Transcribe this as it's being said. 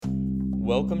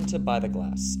Welcome to By the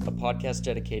Glass, a podcast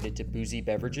dedicated to boozy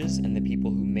beverages and the people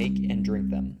who make and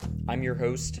drink them. I'm your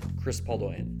host, Chris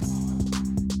Poldoyan.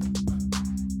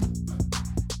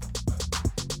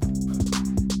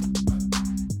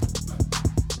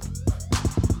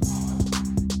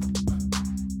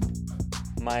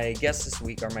 My guests this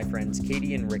week are my friends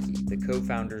Katie and Ricky, the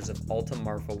co-founders of Alta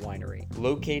Marfa Winery.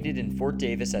 Located in Fort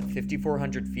Davis at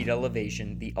 5,400 feet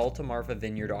elevation, the Alta Marfa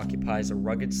vineyard occupies a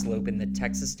rugged slope in the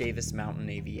Texas Davis Mountain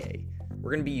AVA.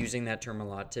 We're going to be using that term a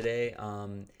lot today.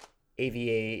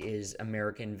 AVA is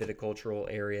American Viticultural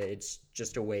Area. It's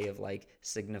just a way of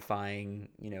signifying,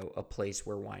 a place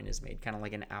where wine is made, kind of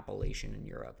like an appellation in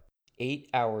Europe. 8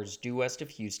 hours due west of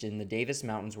Houston, the Davis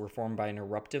Mountains were formed by an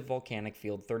eruptive volcanic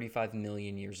field 35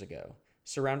 million years ago.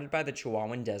 Surrounded by the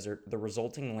Chihuahuan Desert, the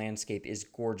resulting landscape is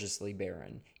gorgeously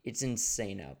barren. It's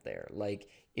insane out there.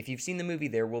 If you've seen the movie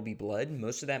There Will Be Blood,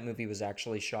 most of that movie was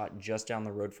actually shot just down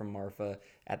the road from Marfa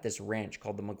at this ranch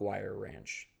called the McGuire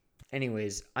Ranch.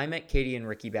 Anyways, I met Katie and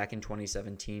Ricky back in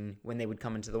 2017 when they would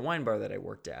come into the wine bar that I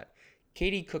worked at.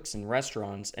 Katie cooks in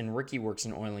restaurants, and Ricky works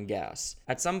in oil and gas.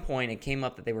 At some point, it came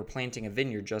up that they were planting a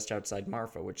vineyard just outside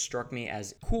Marfa, which struck me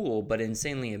as cool but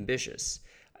insanely ambitious.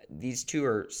 These two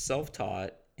are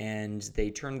self-taught, and they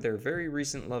turned their very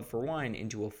recent love for wine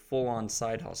into a full-on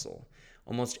side hustle.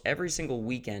 Almost every single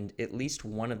weekend, at least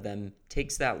one of them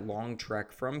takes that long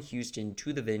trek from Houston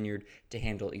to the vineyard to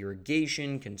handle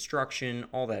irrigation, construction,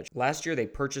 all that. Last year, they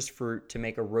purchased fruit to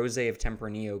make a rosé of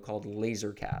Tempranillo called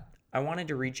Laser Cat. I wanted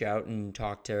to reach out and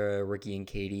talk to Ricky and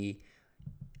Katie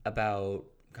about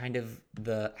kind of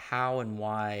the how and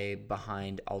why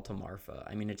behind Alta Marfa.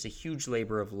 I mean, it's a huge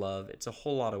labor of love. It's a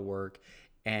whole lot of work.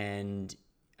 And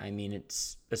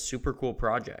it's a super cool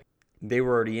project. They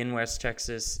were already in West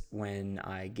Texas when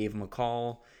I gave them a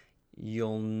call.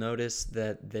 You'll notice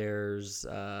that there's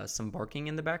some barking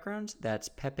in the background. That's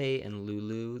Pepe and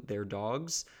Lulu, their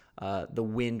dogs. The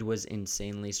wind was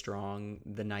insanely strong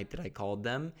the night that I called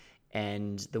them.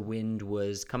 And the wind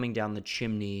was coming down the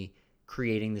chimney,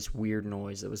 creating this weird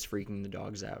noise that was freaking the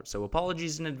dogs out. So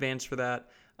apologies in advance for that,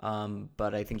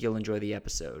 but I think you'll enjoy the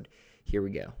episode. Here we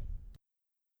go.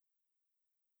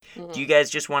 Mm-hmm. Do you guys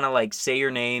just want to say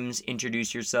your names,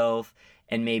 introduce yourself,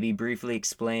 and maybe briefly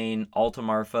explain Alta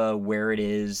Marfa, where it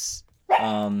is,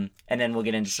 and then we'll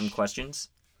get into some questions?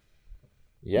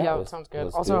 Yeah, that sounds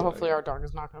good. Also, hopefully our dog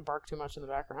is not going to bark too much in the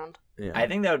background. Yeah. I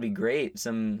think that would be great.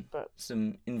 Some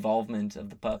involvement of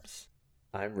the pups.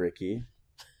 I'm Ricky.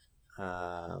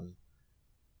 And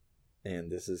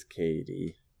this is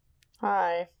Katie.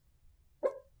 Hi.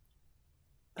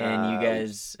 And you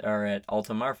guys are at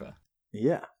Alta Marfa.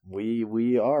 Yeah,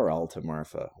 we are Alta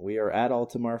Marfa. We are at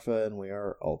Alta Marfa, and we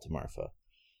are Alta Marfa.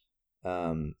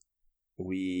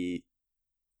 We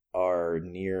are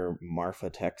near Marfa,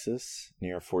 Texas,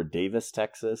 near Fort Davis,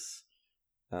 Texas,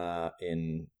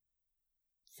 in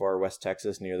far west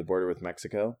Texas, near the border with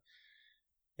Mexico.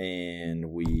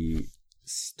 And we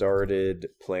started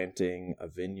planting a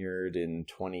vineyard in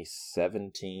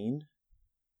 2017,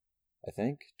 I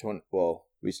think.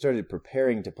 We started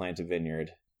preparing to plant a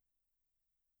vineyard,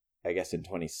 I guess, in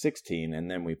 2016,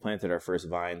 and then we planted our first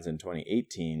vines in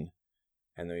 2018,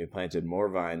 and then we planted more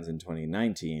vines in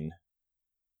 2019.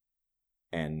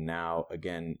 And now,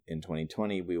 again, in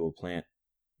 2020, we will plant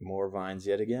more vines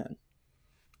yet again.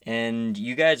 And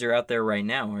you guys are out there right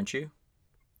now, aren't you?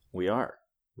 We are.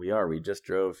 We just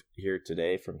drove here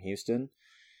today from Houston.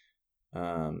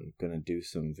 Going to do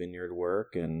some vineyard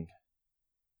work and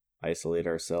isolate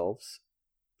ourselves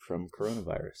from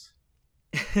coronavirus.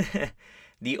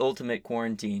 The ultimate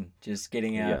quarantine, just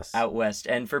getting out west.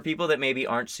 And for people that maybe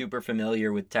aren't super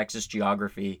familiar with Texas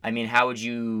geography, how would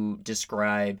you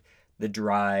describe the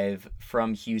drive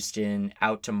from Houston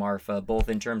out to Marfa, both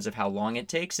in terms of how long it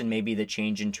takes and maybe the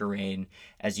change in terrain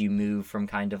as you move from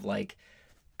kind of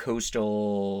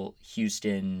coastal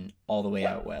Houston all the way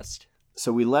out west?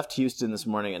 So we left Houston this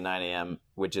morning at 9 a.m.,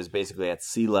 which is basically at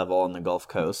sea level on the Gulf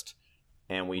Coast,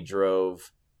 and we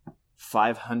drove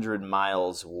 500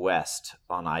 miles west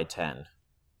on I-10,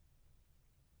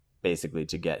 basically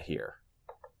to get here.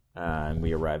 And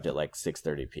we arrived at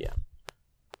 6:30 p.m.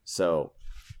 So...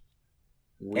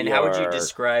 how would you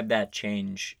describe that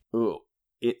change?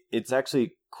 It's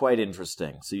actually quite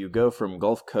interesting. So you go from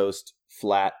Gulf Coast,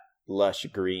 flat, lush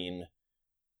green,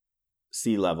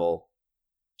 sea level,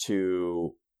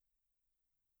 to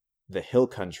the hill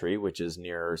country, which is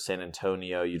near San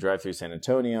Antonio. You drive through San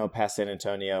Antonio, past San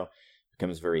Antonio, it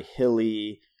becomes very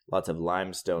hilly, lots of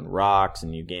limestone rocks,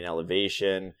 and you gain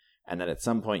elevation. And then at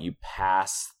some point you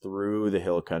pass through the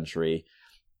hill country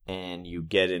and you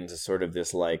get into sort of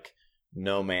this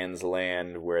no man's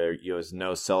land where there's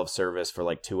no self-service for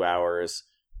like 2 hours,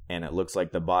 and it looks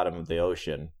like the bottom of the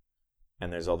ocean,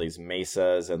 and there's all these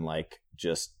mesas and like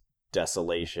just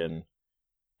desolation.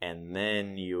 And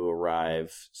then you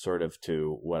arrive sort of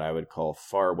to what I would call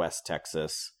far west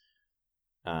Texas,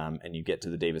 and you get to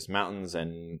the Davis Mountains,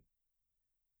 and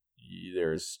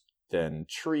there's then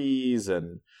trees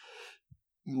and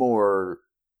more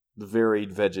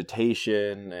varied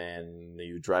vegetation, and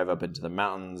you drive up into the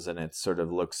mountains, and it sort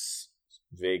of looks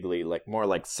vaguely like more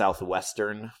like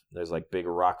southwestern. There's like big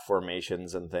rock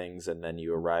formations and things, and then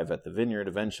you arrive at the vineyard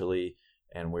eventually,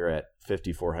 and we're at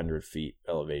 5,400 feet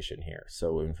elevation here.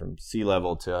 So we went from sea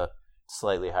level to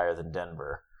slightly higher than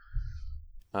Denver.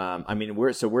 I mean,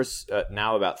 we're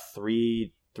now about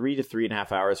 3 to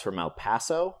 3.5 hours from El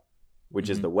Paso, which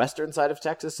is the western side of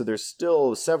Texas. So there's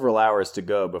still several hours to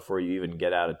go before you even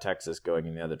get out of Texas going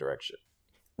in the other direction.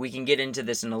 We can get into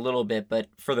this in a little bit, but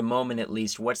for the moment at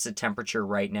least, what's the temperature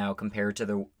right now compared to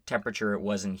the temperature it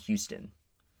was in Houston?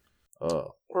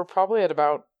 Oh, we're probably at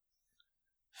about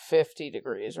 50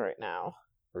 degrees right now.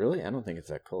 Really? I don't think it's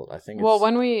that cold. I think well,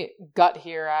 when we got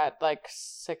here at like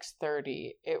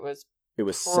 6:30, it was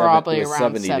probably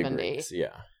around 70 degrees.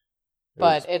 Yeah.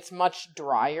 But it's much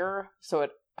drier, so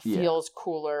it feels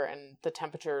cooler, and the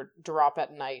temperature drop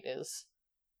at night is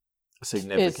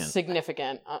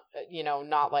significant.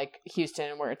 Not like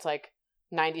Houston where it's like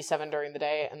 97 during the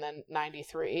day and then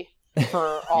 93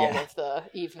 for all of the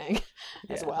evening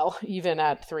as well, even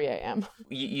at 3 a.m.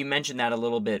 You mentioned that a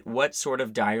little bit. What sort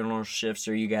of diurnal shifts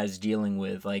are you guys dealing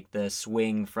with? Like the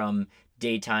swing from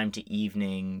daytime to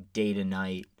evening, day to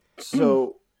night?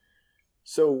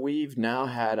 So we've now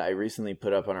had, I recently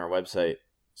put up on our website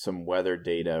some weather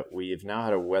data. We've now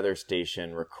had a weather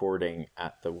station recording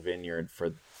at the vineyard for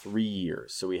 3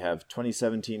 years. So we have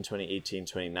 2017, 2018,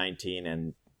 2019,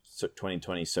 and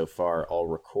 2020 so far all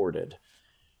recorded.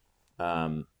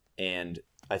 And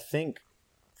I think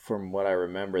from what I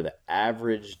remember, the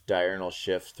average diurnal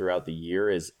shift throughout the year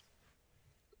is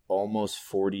almost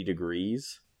 40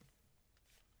 degrees.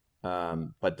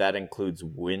 But that includes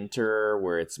winter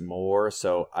where it's more.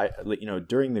 So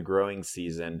during the growing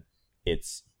season,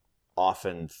 it's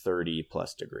often 30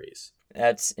 plus degrees.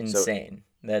 That's insane.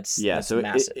 That's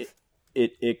massive.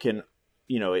 It can,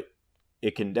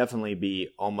 it can definitely be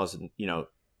almost,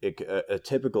 a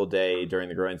typical day during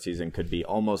the growing season could be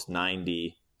almost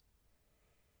 90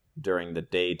 during the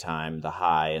daytime, the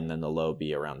high, and then the low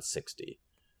be around 60.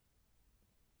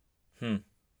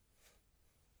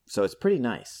 So it's pretty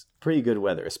nice, pretty good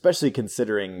weather, especially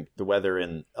considering the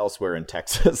weather elsewhere in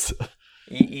Texas.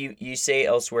 You say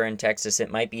elsewhere in Texas, it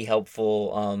might be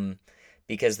helpful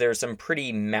because there are some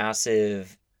pretty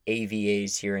massive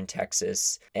AVAs here in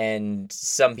Texas, and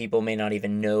some people may not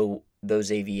even know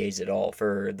those AVAs at all.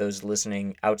 For those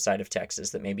listening outside of Texas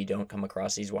that maybe don't come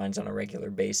across these wines on a regular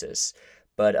basis.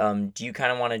 But do you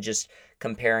kind of want to just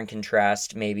compare and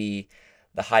contrast maybe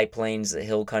the high plains, the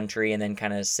hill country, and then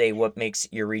kind of say what makes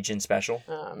your region special?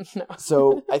 No.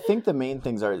 So I think the main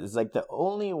things like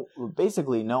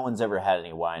basically no one's ever had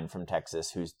any wine from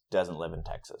Texas who doesn't live in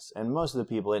Texas. And most of the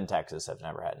people in Texas have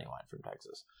never had any wine from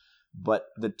Texas. But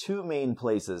the two main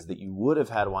places that you would have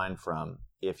had wine from,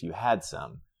 if you had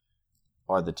some,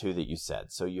 are the two that you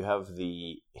said. So you have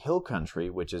the hill country,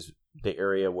 which is the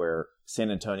area where San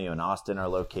Antonio and Austin are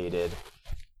located.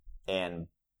 And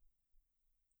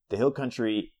the hill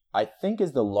country, I think,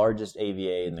 is the largest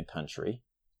AVA in the country.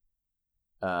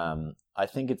 I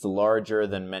think it's larger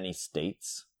than many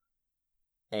states.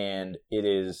 And it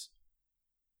is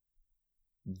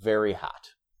very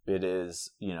hot. It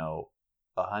is,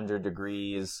 100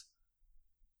 degrees,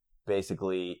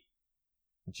 basically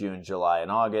June, July, and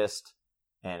August.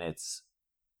 And it's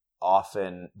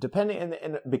often, depending,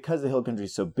 and because the hill country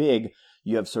is so big,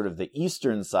 you have sort of the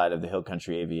eastern side of the hill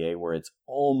country AVA where it's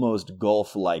almost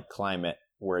Gulf-like climate,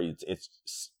 where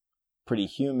it's pretty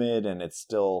humid and it's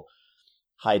still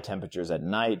high temperatures at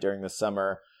night during the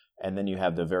summer. And then you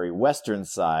have the very western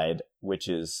side, which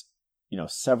is,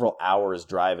 several hours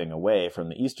driving away from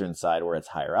the eastern side where it's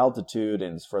higher altitude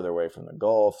and it's further away from the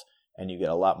Gulf, and you get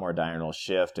a lot more diurnal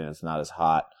shift and it's not as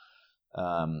hot.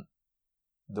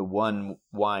 The one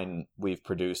wine we've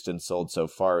produced and sold so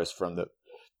far is from the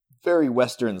very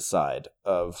western side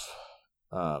of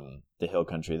the hill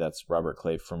country. That's Robert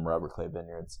Clay from Robert Clay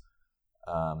Vineyards.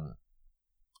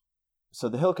 So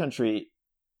the hill country,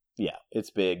 it's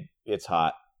big, it's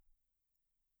hot,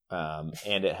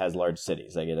 and it has large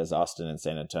cities. Like it has Austin and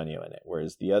San Antonio in it,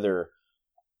 whereas the other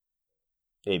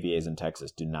AVAs in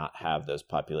Texas do not have those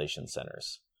population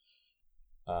centers.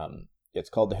 It's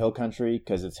called the hill country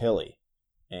because it's hilly.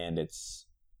 And it's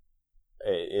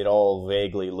it all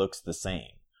vaguely looks the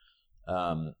same.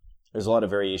 There's a lot of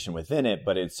variation within it,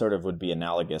 but it sort of would be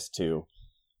analogous to,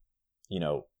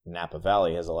 Napa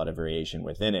Valley has a lot of variation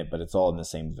within it, but it's all in the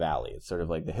same valley. It's sort of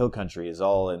like the hill country is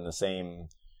all in the same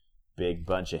big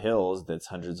bunch of hills that's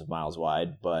hundreds of miles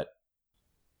wide, but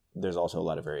there's also a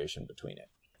lot of variation between it.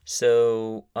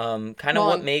 So, kind of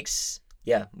what makes...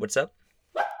 Yeah, what's up?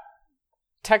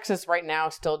 Texas right now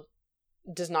still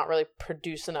does not really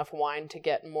produce enough wine to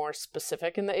get more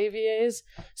specific in the AVAs.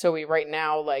 So we right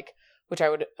now, which I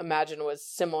would imagine was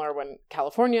similar when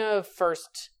California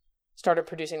first started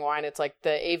producing wine, it's like the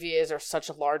AVAs are such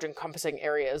large encompassing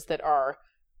areas that are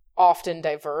often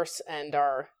diverse and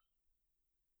are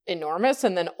enormous.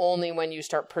 And then only when you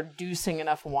start producing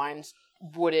enough wines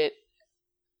would it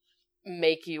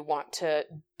make you want to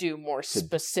do more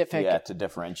specific to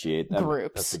differentiate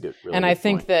groups. That's a good, really and good I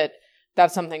think point. that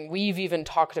that's something we've even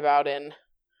talked about in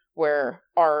where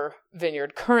our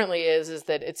vineyard currently is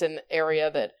that it's an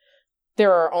area that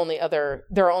there are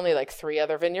only like 3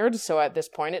 other vineyards. So at this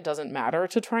point, it doesn't matter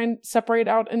to try and separate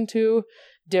out into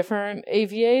different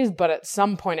AVAs. But at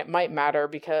some point, it might matter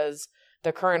because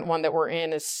the current one that we're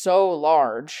in is so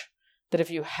large that if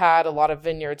you had a lot of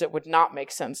vineyards, it would not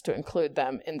make sense to include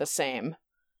them in the same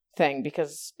thing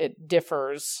because it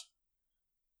differs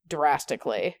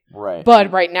drastically. Right.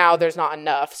 But right now, there's not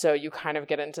enough. So you kind of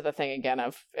get into the thing again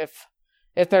of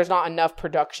if there's not enough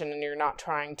production and you're not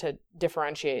trying to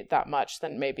differentiate that much,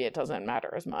 then maybe it doesn't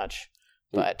matter as much.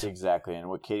 But exactly. And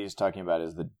what Katie's talking about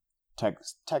is the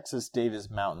Texas Davis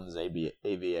Mountains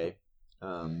AVA,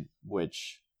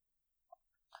 which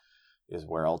is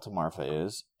where Alta Marfa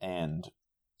is, and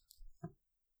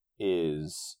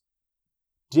is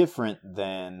different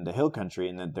than the hill country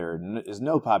in that there is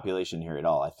no population here at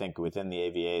all. I think within the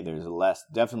AVA, there's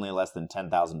definitely less than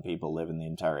 10,000 people live in the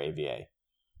entire AVA.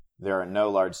 There are no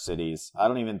large cities. I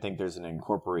don't even think there's an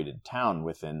incorporated town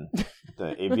within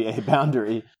the AVA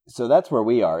boundary. So that's where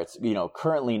we are. It's,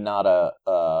 currently not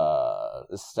a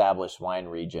established wine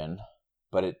region,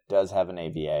 but it does have an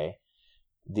AVA.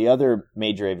 The other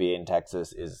major AVA in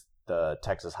Texas is the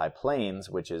Texas High Plains,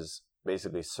 which is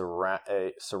basically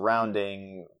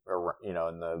surrounding, in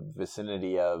the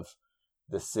vicinity of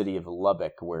the city of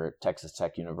Lubbock, where Texas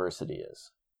Tech University is.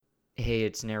 Hey,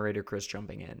 it's narrator Chris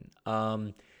jumping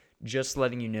in. Just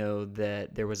letting you know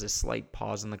that there was a slight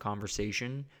pause in the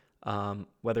conversation,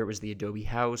 whether it was the Adobe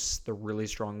House, the really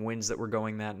strong winds that were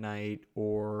going that night,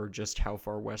 or just how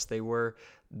far west they were.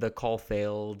 The call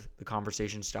failed, the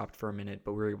conversation stopped for a minute,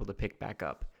 but we were able to pick back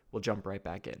up. We'll jump right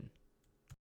back in.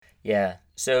 Yeah,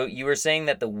 so you were saying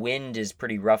that the wind is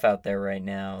pretty rough out there right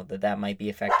now, that might be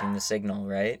affecting the signal,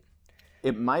 right?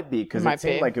 It might be, because it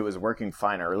seemed like it was working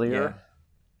fine earlier.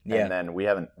 Yeah. And then we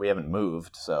haven't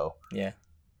moved, so yeah,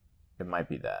 it might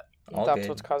be that. That's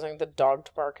what's causing the dog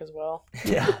to bark as well.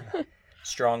 Yeah.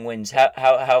 Strong winds.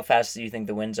 How fast do you think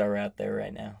the winds are out there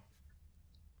right now?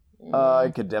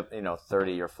 It could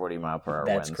 30 or 40 mile per hour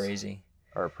winds. That's crazy.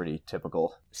 Are pretty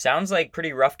typical. Sounds like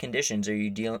pretty rough conditions. Are you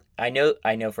dealing? I know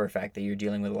for a fact that you're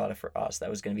dealing with a lot of frost. That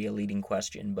was going to be a leading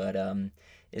question, but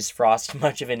is frost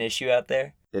much of an issue out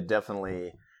there? It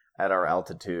definitely, at our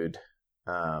altitude,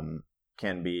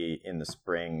 can be in the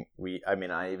spring.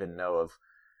 I even know of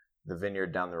the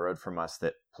vineyard down the road from us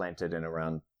that planted in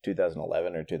around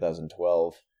 2011 or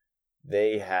 2012.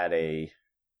 They had a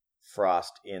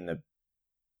frost in the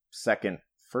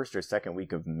first or second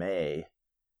week of May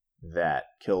that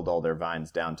killed all their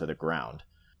vines down to the ground.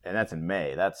 And that's in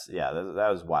May. That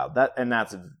was wild.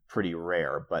 That's pretty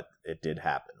rare, but it did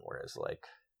happen. Whereas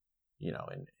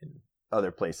in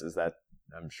other places that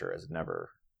I'm sure has never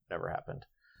happened.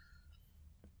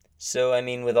 So,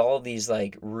 with all of these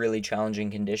really challenging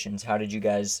conditions, how did you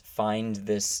guys find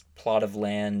this plot of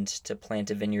land to plant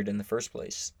a vineyard in the first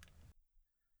place?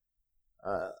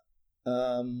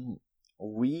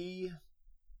 We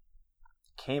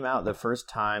came out the first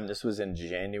time, this was in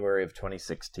January of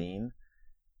 2016,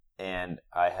 and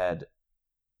I had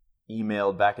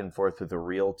emailed back and forth with a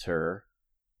realtor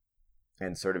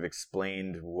and sort of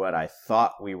explained what I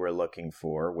thought we were looking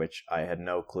for, which I had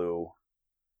no clue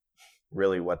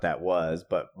really what that was,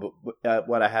 but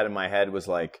what I had in my head was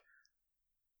the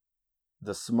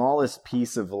smallest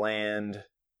piece of land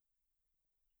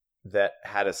that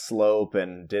had a slope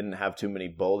and didn't have too many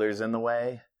boulders in the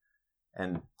way,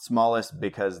 and smallest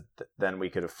because then we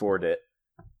could afford it,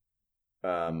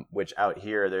 which out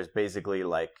here there's basically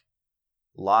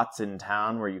lots in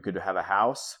town where you could have a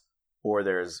house, or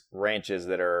there's ranches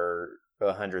that are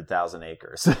 100,000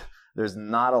 acres. There's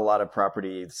not a lot of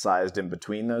property sized in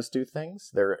between those two things.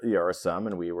 There are some,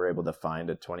 and we were able to find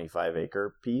a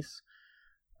 25-acre piece.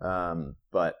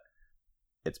 but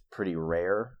it's pretty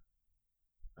rare.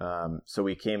 So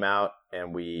we came out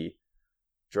and we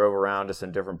drove around to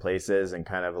some different places and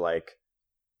kind of like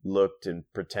looked and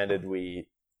pretended we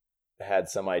had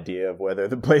some idea of whether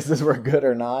the places were good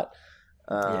or not.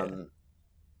 And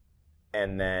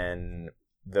then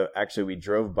we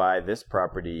drove by this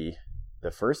property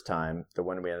the first time, the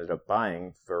one we ended up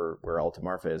buying for where Alta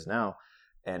Marfa is now,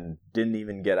 and didn't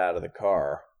even get out of the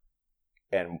car.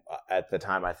 And at the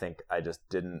time, I think I just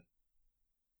didn't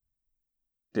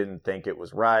think it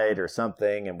was right or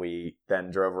something. And we then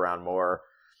drove around more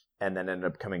and then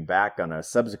ended up coming back on a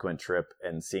subsequent trip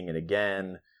and seeing it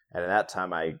again. And at that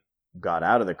time, I got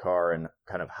out of the car and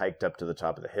kind of hiked up to the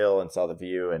top of the hill and saw the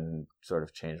view and sort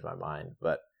of changed my mind.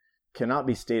 But cannot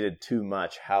be stated too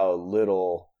much how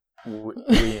little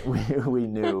we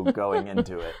knew going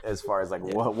into it as far as like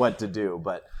what to do.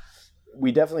 But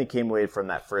we definitely came away from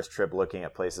that first trip looking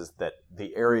at places that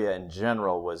the area in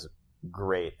general was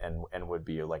great and would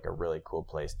be like a really cool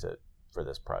place for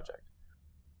this project.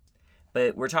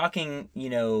 But we're talking,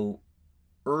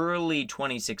 early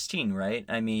 2016, right?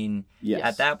 I mean, yes.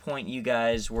 At that point, you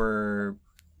guys were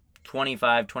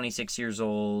 25, 26 years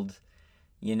old,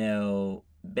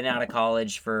 been out of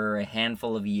college for a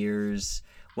handful of years.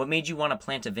 What made you want to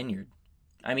plant a vineyard?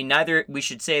 I mean, we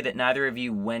should say that neither of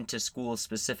you went to school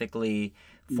specifically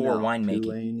for winemaking.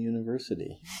 Tulane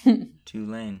University.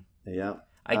 Tulane. Yeah.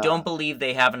 I don't believe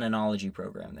they have an enology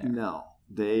program there. No,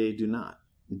 they do not.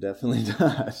 Definitely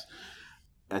not.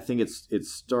 I think it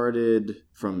started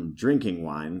from drinking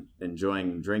wine,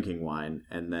 enjoying drinking wine,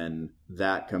 and then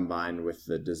that combined with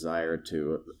the desire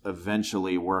to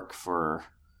eventually work for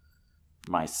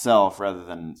myself rather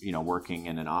than, working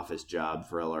in an office job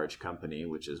for a large company,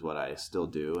 which is what I still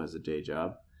do as a day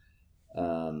job.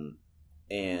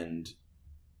 And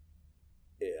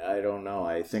I don't know.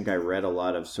 I think I read a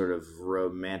lot of sort of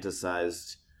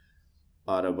romanticized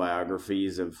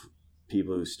autobiographies of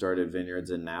people who started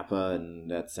vineyards in Napa, and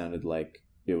that sounded like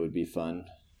it would be fun.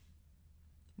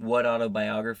 What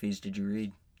autobiographies did you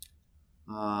read?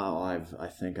 I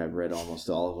think I've read almost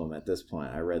all of them at this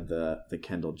point. I read the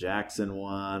Kendall Jackson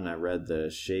one. I read the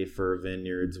Schaefer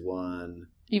Vineyards one.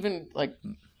 Even like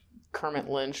Kermit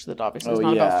Lynch, that obviously is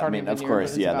not about starting vineyards, of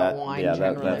course, but it's about wine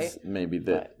generally. That's maybe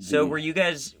the. So were you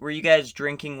guys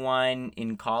drinking wine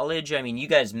in college? I mean, you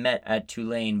guys met at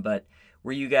Tulane, but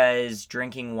were you guys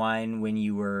drinking wine when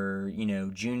you were,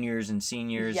 juniors and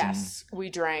seniors? Yes,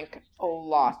 we drank a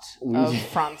lot of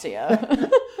Franzia.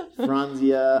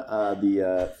 Franzia,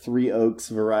 the Three Oaks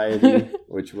variety,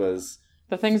 which was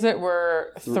the things that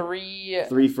were three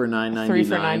for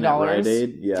 $9.99 at Rite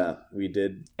Aid. Yeah, we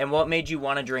did. And what made you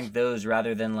want to drink those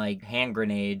rather than like hand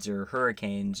grenades or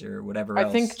hurricanes or whatever else?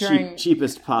 I think during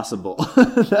cheapest possible.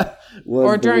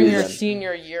 Or during your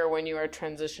senior year when you were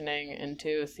transitioning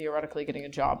into theoretically getting a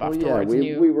job afterwards.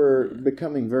 We were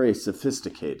becoming very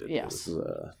sophisticated. Yes.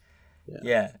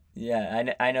 Yeah,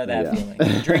 I know that feeling.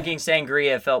 Drinking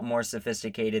sangria felt more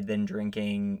sophisticated than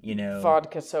drinking,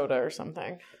 vodka soda or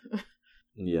something.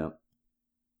 Yeah.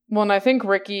 Well, and I think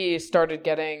Ricky started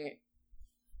getting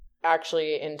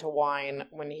actually into wine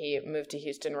when he moved to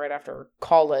Houston right after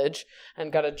college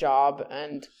and got a job,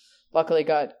 and luckily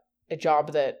got a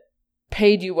job that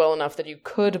paid you well enough that you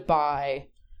could buy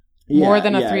more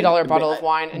than a $3 bottle of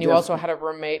wine. And you also had a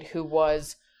roommate who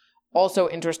was also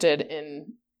interested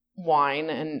in wine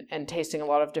and tasting a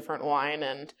lot of different wine,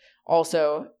 and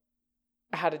also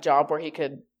had a job where he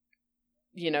could,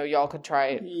 y'all could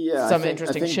try some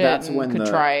interesting shit and could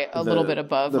try a little bit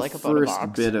above, like above the box. The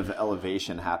first bit of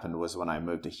elevation happened was when I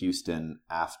moved to Houston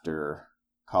after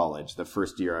college. The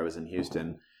first year I was in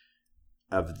Houston,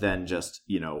 of then just,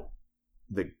 the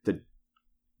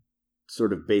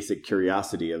sort of basic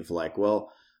curiosity of like,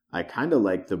 well, I kind of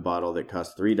like the bottle that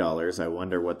costs $3. I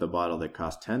wonder what the bottle that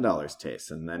costs $10 tastes.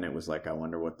 And then it was like, I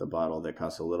wonder what the bottle that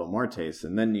costs a little more tastes.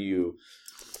 And then you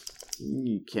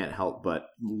can't help but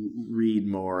read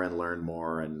more and learn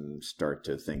more and start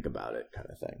to think about it, kind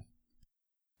of thing.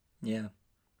 Yeah.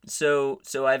 So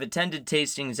I've attended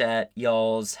tastings at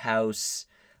y'all's house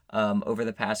over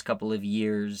the past couple of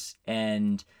years,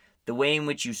 and the way in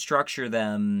which you structure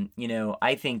them,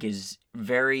 I think is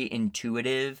very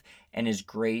intuitive and is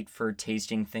great for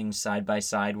tasting things side by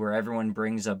side, where everyone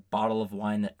brings a bottle of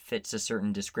wine that fits a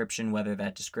certain description, whether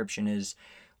that description is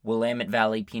Willamette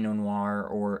Valley Pinot Noir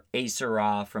or a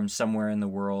Syrah from somewhere in the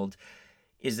world.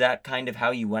 Is that kind of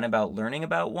how you went about learning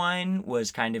about wine?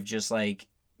 Was kind of just like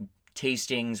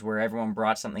tastings where everyone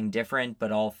brought something different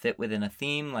but all fit within a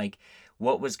theme? Like,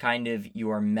 what was kind of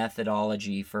your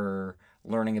methodology for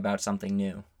learning about something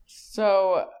new?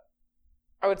 So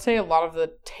I would say a lot of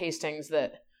the tastings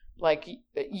that like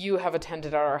you have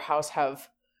attended at our house have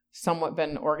somewhat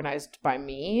been organized by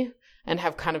me and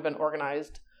have kind of been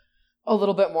organized a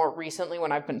little bit more recently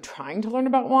when I've been trying to learn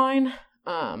about wine.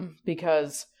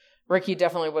 Because Ricky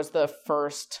definitely was the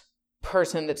first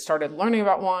person that started learning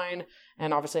about wine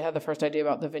and obviously had the first idea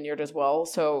about the vineyard as well.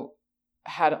 So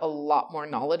had a lot more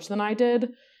knowledge than I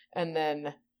did. And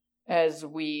then as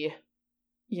we,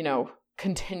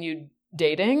 continued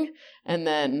dating and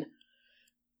then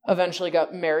eventually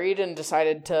got married and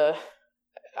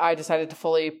I decided to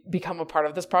fully become a part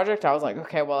of this project. I was like,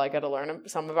 okay, well, I got to learn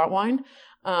some about wine.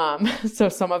 So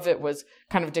some of it was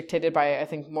kind of dictated by, I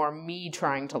think, more me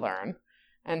trying to learn.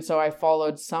 And so I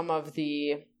followed some of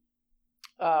the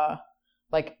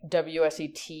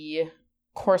WSET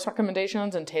course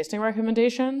recommendations and tasting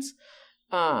recommendations.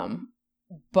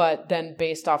 But then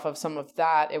based off of some of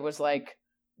that, it was like,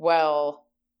 well,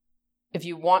 if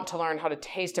you want to learn how to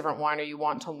taste different wine or you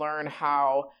want to learn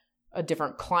how a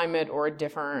different climate or a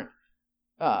different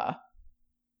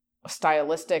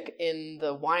stylistic in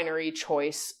the winery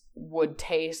choice would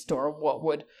taste, or what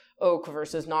would oak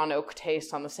versus non-oak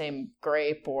taste on the same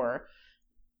grape, or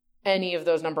any of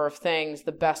those number of things,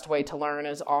 the best way to learn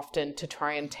is often to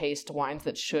try and taste wines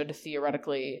that should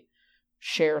theoretically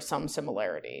share some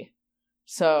similarity.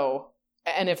 So,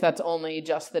 and if that's only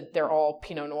just that they're all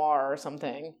Pinot Noir or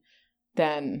something,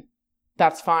 then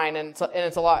that's fine. And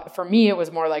it's a lot. For me, it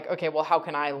was more like, okay, well, how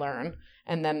can I learn?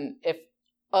 And then if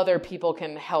other people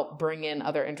can help bring in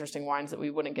other interesting wines that we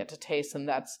wouldn't get to taste, and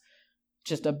that's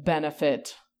just a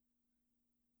benefit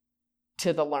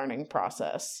to the learning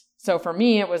process. So for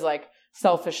me, it was like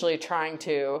selfishly trying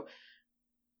to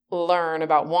learn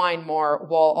about wine more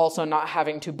while also not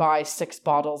having to buy 6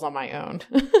 bottles on my own.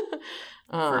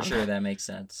 For sure, that makes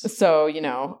sense. So,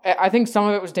 I think some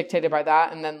of it was dictated by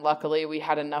that. And then luckily we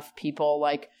had enough people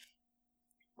like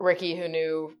Ricky who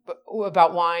knew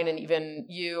about wine, and even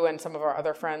you and some of our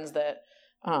other friends that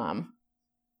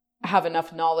have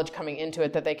enough knowledge coming into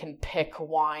it that they can pick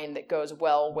wine that goes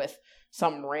well with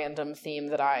some random theme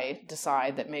that I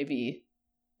decide that maybe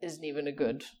isn't even a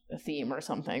good theme or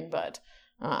something, but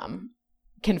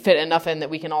can fit enough in that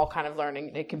we can all kind of learn,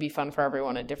 and it can be fun for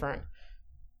everyone at different,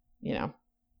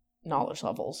 knowledge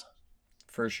levels.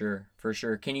 For sure.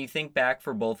 Can you think back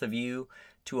for both of you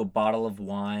to a bottle of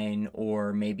wine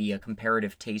or maybe a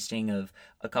comparative tasting of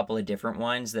a couple of different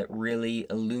wines that really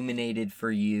illuminated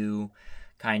for you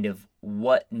kind of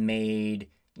what made,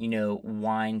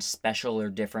 wine special or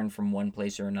different from one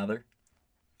place or another?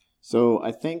 So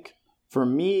I think for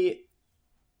me,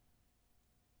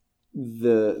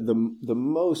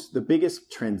 the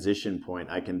biggest transition point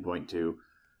I can point to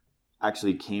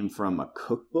actually came from a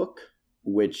cookbook,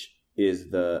 which is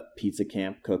the Pizza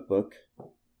Camp cookbook.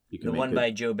 The one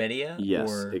by Joe Bedia?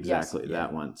 Yes, exactly. Yes.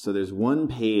 That one. So there's one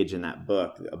page in that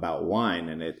book about wine,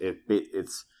 and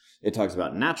it talks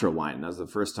about natural wine. That was the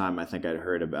first time I think I'd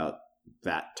heard about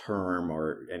that term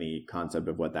or any concept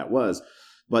of what that was.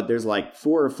 But there's like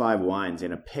 4 or 5 wines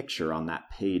in a picture on that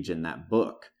page in that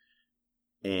book.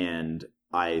 And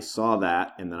I saw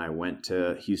that, and then I went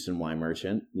to Houston Wine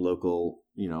Merchant, local,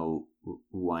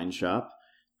 wine shop,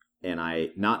 and I,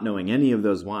 not knowing any of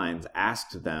those wines,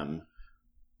 asked them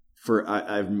for,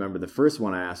 I remember the first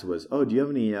one I asked was, oh, do you have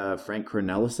any Frank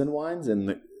Cornelissen wines?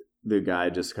 And the guy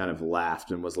just kind of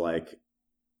laughed and was like,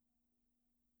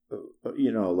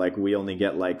 like we only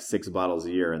get like 6 bottles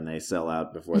a year and they sell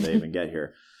out before they even get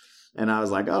here. And I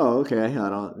was like, oh, okay. I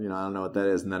don't know what that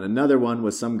is. And then another one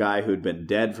was some guy who'd been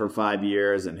dead for 5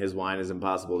 years and his wine is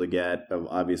impossible to get,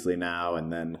 obviously now.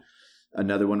 And then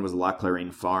another one was La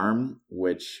Clarine Farm,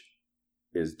 which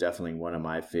is definitely one of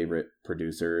my favorite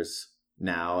producers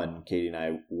now. And Katie and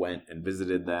I went and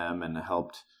visited them and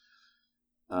helped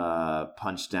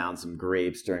punch down some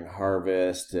grapes during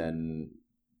harvest and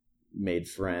made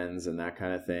friends and that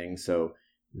kind of thing. So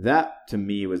that to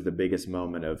me was the biggest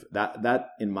moment of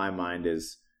that in my mind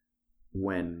is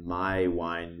when my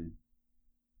wine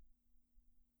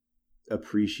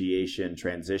appreciation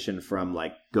transitioned from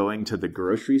like going to the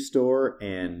grocery store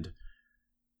and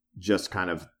just kind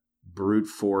of brute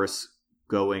force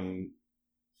going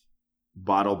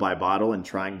bottle by bottle and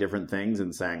trying different things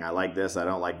and saying, I like this, I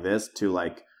don't like this, to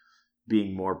like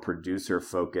being more producer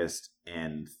focused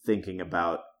and thinking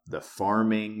about the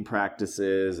farming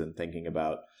practices and thinking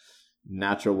about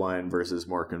natural wine versus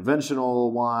more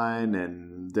conventional wine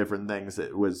and different things.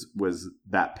 It was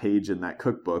that page in that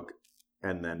cookbook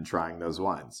and then trying those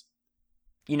wines.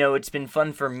 It's been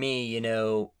fun for me,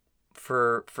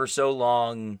 for so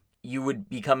long you would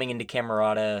be coming into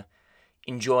Camerata,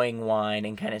 enjoying wine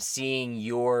and kind of seeing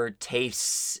your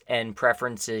tastes and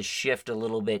preferences shift a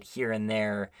little bit here and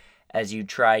there as you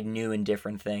tried new and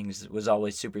different things was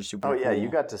always super, super cool. Oh, yeah, you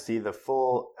got to see the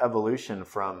full evolution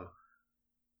from,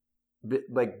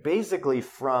 basically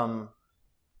from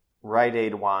Rite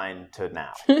Aid wine to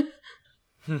now.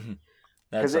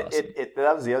 That's awesome.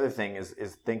 That was the other thing is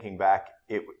thinking back,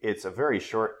 it's a very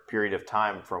short period of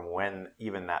time from when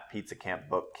even that Pizza Camp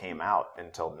book came out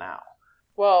until now.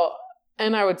 Well,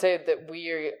 and I would say that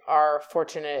we are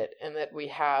fortunate in that we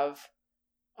have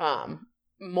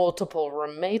multiple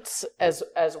roommates as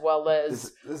well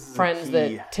as this friends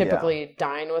that typically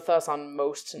dine with us on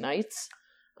most nights.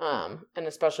 And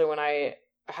especially when I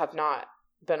have not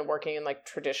been working in like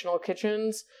traditional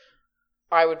kitchens,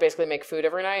 I would basically make food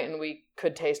every night and we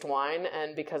could taste wine.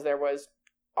 And because there was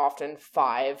often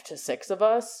 5 to 6 of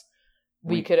us,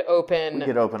 we could open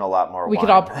a lot more wine. We could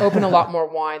open a lot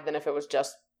more wine than if it was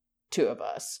just 2 of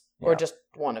us or just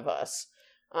one of us.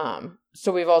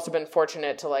 So we've also been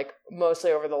fortunate to, like,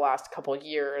 mostly over the last couple of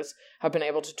years have been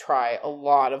able to try a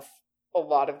lot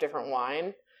of different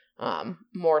wine,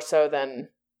 more so than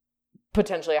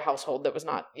potentially a household that was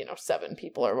not, 7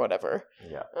 people or whatever,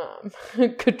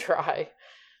 could try.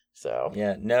 So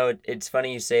yeah, no, it's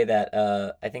funny you say that.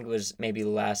 I think it was maybe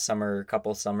last summer, a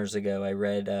couple summers ago, I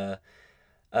read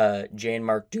Jay and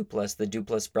Mark Duplass, the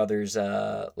Duplass brothers,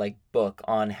 book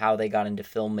on how they got into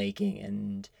filmmaking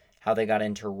and how they got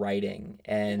into writing.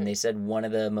 And they said one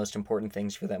of the most important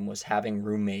things for them was having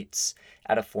roommates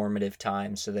at a formative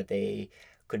time so that they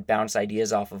could bounce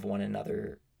ideas off of one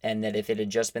another. And that if it had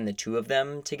just been the 2 of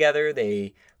them together,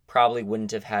 they probably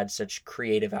wouldn't have had such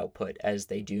creative output as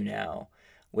they do now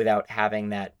without having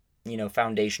that,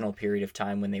 foundational period of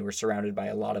time when they were surrounded by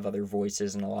a lot of other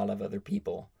voices and a lot of other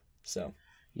people. So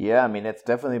yeah, I mean, it's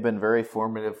definitely been very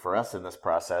formative for us in this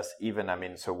process.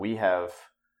 So we have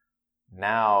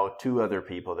now 2 other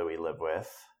people that we live with,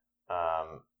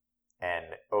 and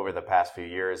over the past few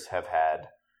years have had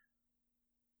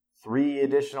 3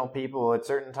 additional people at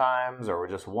certain times, or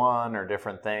just 1, or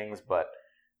different things. But,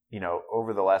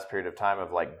 over the last period of time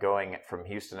of like going from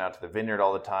Houston out to the vineyard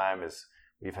all the time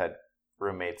we've had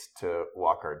roommates to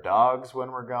walk our dogs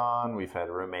when we're gone. We've had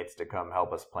roommates to come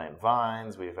help us plant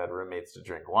vines. We've had roommates to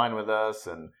drink wine with us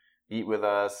and eat with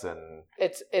us. And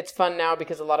it's fun now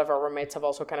because a lot of our roommates have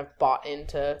also kind of bought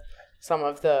into some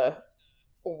of the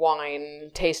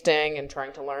wine tasting and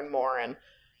trying to learn more. And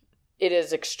it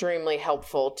is extremely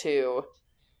helpful to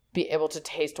be able to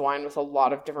taste wine with a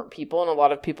lot of different people, and a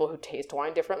lot of people who taste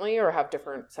wine differently or have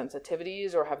different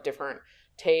sensitivities or have different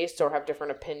tastes or have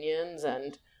different opinions.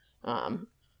 And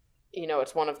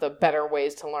it's one of the better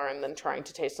ways to learn than trying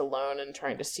to taste alone and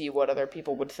trying to see what other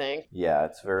people would think. Yeah,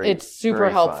 it's super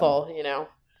very helpful, fun.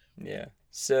 Yeah.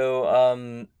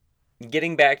 So,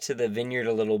 getting back to the vineyard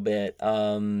a little bit,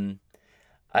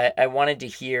 I wanted to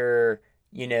hear,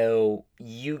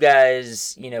 you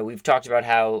guys, we've talked about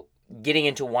how getting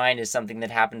into wine is something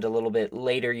that happened a little bit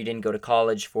later. You didn't go to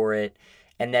college for it.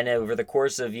 And then over the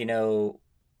course of,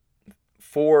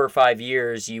 4 or 5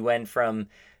 years, you went from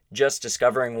just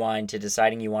discovering wine to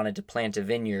deciding you wanted to plant a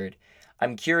vineyard.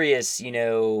 I'm curious,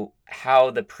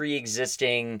 how the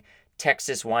pre-existing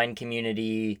Texas wine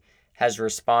community has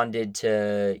responded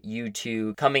to you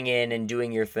 2 coming in and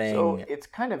doing your thing. So it's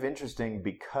kind of interesting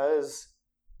because,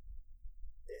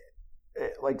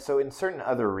 so in certain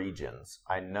other regions,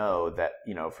 I know that,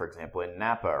 for example, in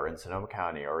Napa or in Sonoma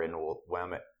County or in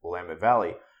Willamette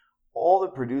Valley, all the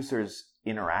producers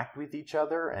interact with each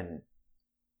other and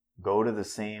go to the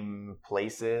same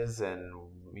places and,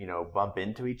 bump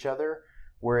into each other.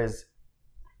 Whereas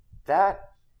that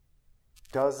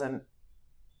doesn't,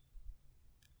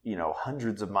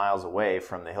 hundreds of miles away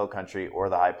from the hill country or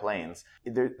the high plains,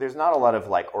 there's not a lot of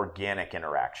like organic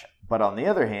interaction. But on the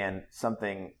other hand,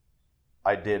 something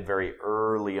I did very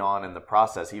early on in the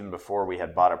process, even before we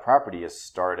had bought a property, is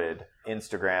started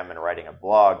Instagram and writing a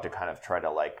blog to kind of try to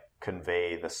like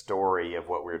convey the story of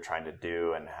what we were trying to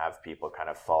do and have people kind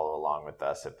of follow along with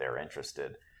us if they're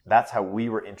interested. That's how we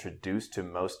were introduced to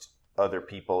most other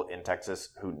people in Texas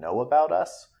who know about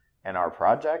us and our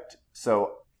project.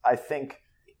 So I think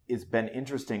it's been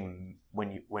interesting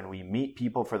when we meet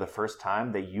people for the first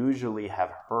time, they usually have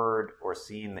heard or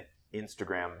seen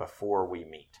Instagram before we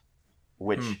meet,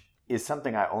 which is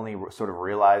something I only sort of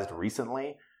realized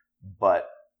recently, but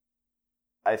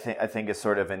I think it's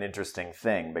sort of an interesting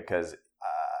thing because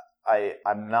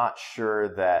I'm not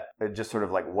sure that just sort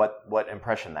of like what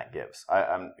impression that gives.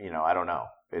 I don't know.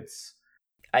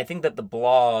 I think that the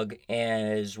blog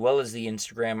as well as the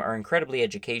Instagram are incredibly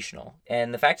educational.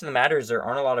 And the fact of the matter is there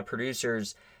aren't a lot of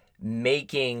producers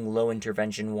making low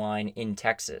intervention wine in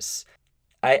Texas.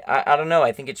 I don't know.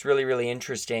 I think it's really, really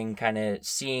interesting kind of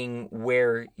seeing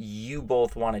where you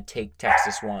both want to take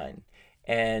Texas wine.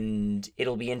 And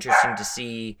it'll be interesting to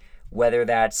see whether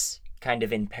that's kind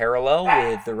of in parallel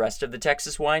with the rest of the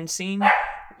Texas wine scene,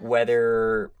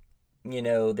 whether,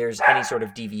 there's any sort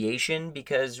of deviation,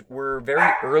 because we're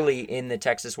very early in the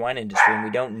Texas wine industry and we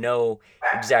don't know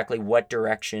exactly what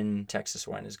direction Texas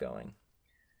wine is going.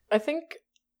 I think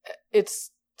it's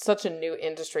such a new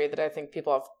industry that I think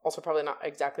people have also probably not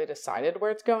exactly decided where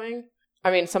it's going.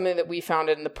 I mean, something that we found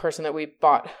in the person that we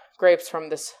bought grapes from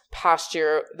this past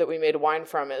year that we made wine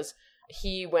from is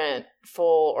he went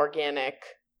full organic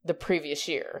the previous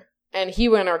year. And he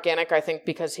went organic, I think,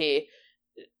 because he,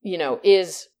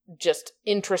 is just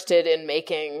interested in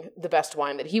making the best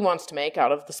wine that he wants to make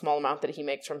out of the small amount that he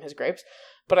makes from his grapes.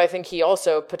 But I think he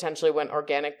also potentially went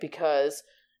organic because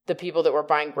the people that were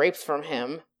buying grapes from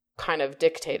him kind of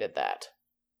dictated that.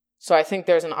 So I think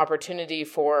there's an opportunity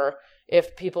for,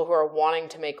 if people who are wanting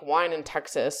to make wine in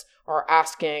Texas are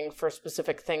asking for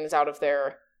specific things out of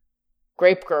their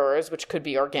grape growers, which could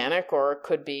be organic or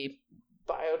could be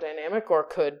biodynamic or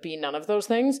could be none of those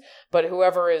things, but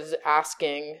whoever is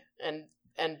asking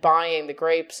and buying the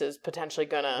grapes is potentially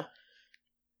going to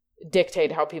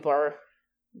dictate how people are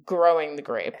growing the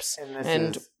grapes.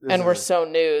 And we're so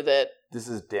new that... This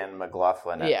is Dan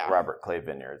McLaughlin at Robert Clay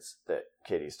Vineyards that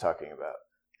Katie's talking about.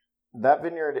 That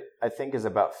vineyard, I think, is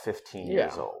about 15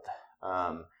 years old.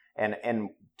 And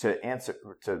to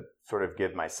sort of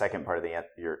give my second part of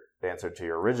the answer to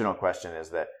your original question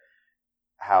is that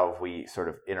how have we sort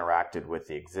of interacted with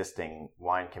the existing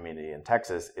wine community in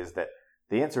Texas, is that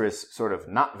the answer is sort of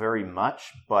not very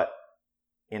much, but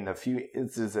in the few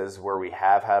instances where we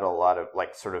have had a lot of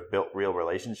sort of built real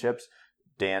relationships,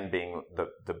 Dan being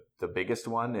the biggest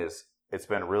one, it's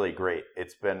been really great.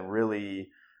 It's been really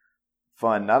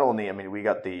fun. Not only, we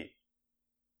got the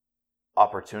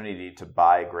opportunity to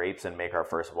buy grapes and make our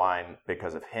first wine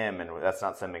because of him, and that's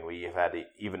not something we have had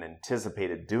even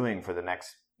anticipated doing for the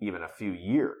next even a few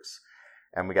years.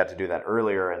 And we got to do that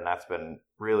earlier, and that's been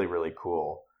really, really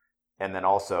cool. And then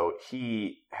also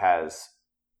I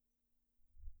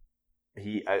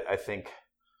think,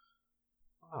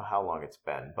 I don't know how long it's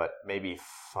been, but maybe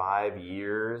 5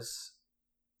 years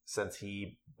since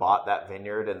he bought that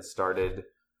vineyard and started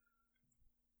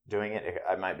doing it.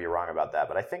 I might be wrong about that,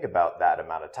 but I think about that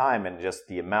amount of time, and just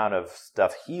the amount of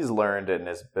stuff he's learned and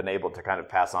has been able to kind of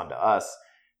pass on to us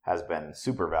has been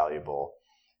super valuable.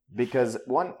 Because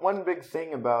one big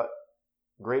thing about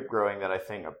grape growing that I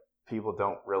think people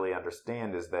don't really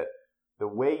understand is that the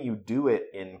way you do it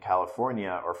in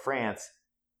California or France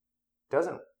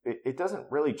doesn't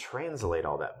really translate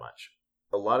all that much.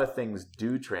 A lot of things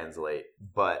do translate,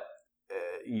 but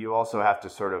you also have to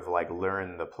sort of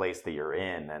learn the place that you're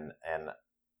in, and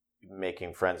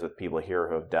making friends with people here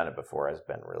who have done it before has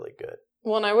been really good.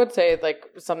 Well, and I would say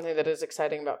something that is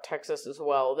exciting about Texas as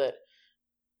well that,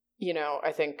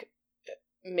 I think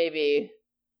maybe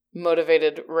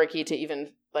motivated Ricky to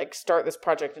even start this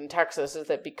project in Texas is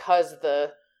that because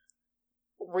the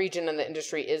region and the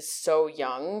industry is so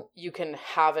young, you can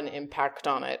have an impact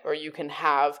on it, or you can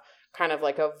have kind of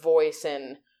a voice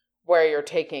in where you're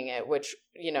taking it, which,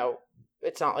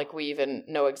 it's not like we even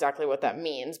know exactly what that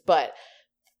means, but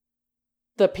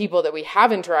the people that we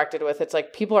have interacted with, it's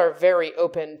people are very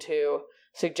open to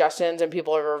suggestions, and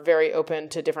people are very open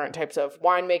to different types of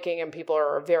winemaking, and people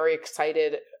are very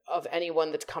excited of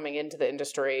anyone that's coming into the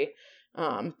industry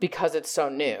because it's so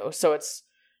new. So it's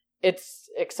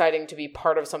exciting to be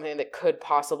part of something that could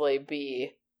possibly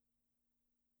be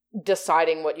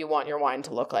deciding what you want your wine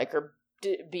to look like, or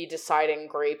be deciding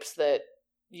grapes that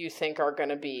you think are going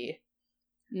to be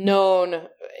known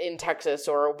in Texas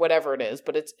or whatever it is.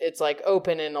 But it's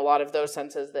open in a lot of those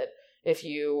senses that if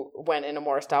you went in a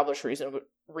more established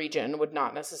region would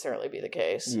not necessarily be the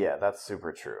case. Yeah, that's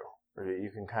super true. You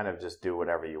can kind of just do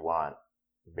whatever you want,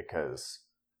 because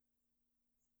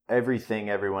everything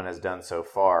everyone has done so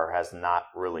far has not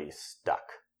really stuck.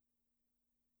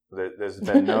 There's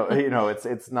been no,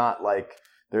 it's not like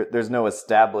there's no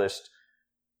established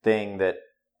thing that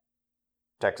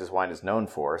Texas wine is known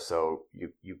for. So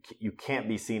you can't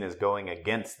be seen as going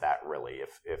against that, really.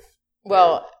 If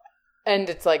well, and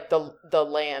it's the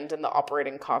land and the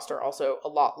operating costs are also a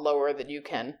lot lower, that you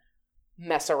can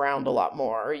mess around a lot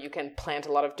more, or you can plant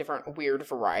a lot of different weird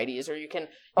varieties, or you can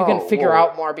figure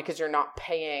out more because you're not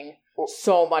paying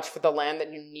so much for the land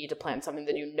that you need to plant something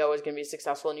that is going to be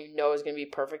successful, and is going to be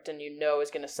perfect, and is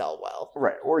going to sell well.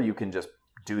 Right. Or you can just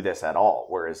do this at all,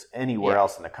 whereas anywhere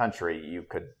else in the country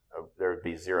there would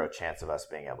be zero chance of us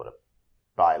being able to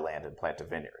buy land and plant a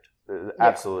vineyard. There's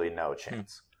absolutely no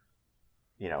chance.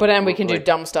 But then we can do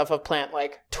dumb stuff of plant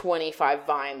like 25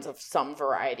 vines of some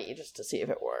variety just to see if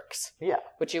it works. Yeah.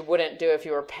 Which you wouldn't do if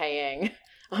you were paying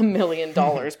 $1 million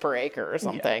per acre or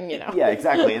something, Yeah,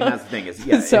 exactly. And that's the thing is,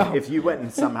 if you went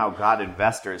and somehow got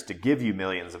investors to give you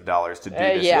millions of dollars to do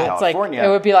this in California, it's like, it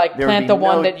would be like plant the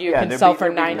one that you can sell for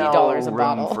 $90 a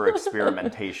bottle. For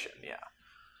experimentation,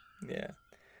 Yeah.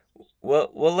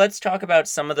 Well, let's talk about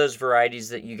some of those varieties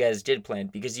that you guys did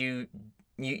plant, because you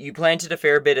planted a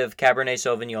fair bit of Cabernet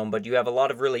Sauvignon, but you have a lot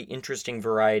of really interesting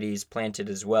varieties planted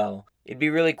as well. It'd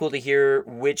be really cool to hear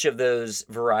which of those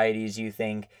varieties you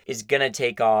think is going to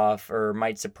take off or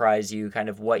might surprise you, kind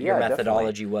of what your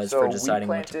methodology was for deciding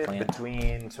what to plant.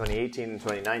 Between 2018 and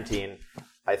 2019,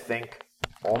 I think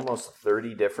almost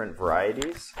 30 different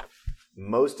varieties,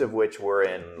 most of which were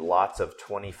in lots of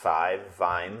 25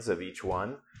 vines of each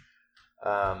one.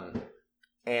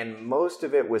 And most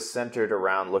of it was centered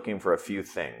around looking for a few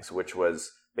things, which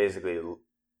was basically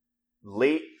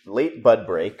late bud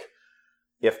break,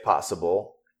 if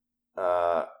possible,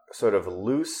 sort of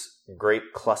loose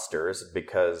grape clusters,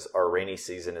 because our rainy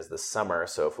season is the summer.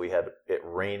 So if we had it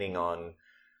raining on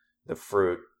the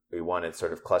fruit, we wanted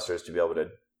sort of clusters to be able to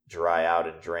dry out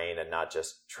and drain and not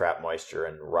just trap moisture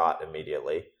and rot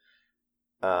immediately.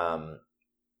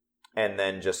 And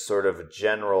then just sort of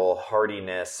general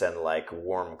hardiness and like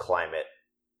warm climate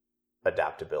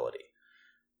adaptability.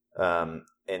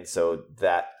 And so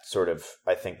that sort of,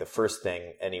 I think the first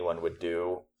thing anyone would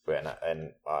do,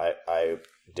 and I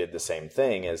did the same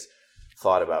thing, is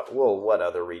thought about, well, what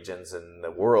other regions in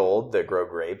the world that grow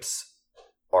grapes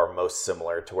are most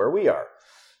similar to where we are?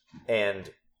 And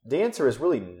the answer is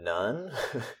really none.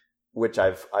 Which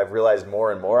I've realized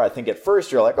more and more. I think at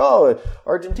first you're like, oh,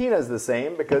 Argentina is the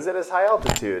same because it is high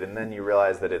altitude. And then you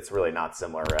realize that it's really not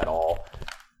similar at all.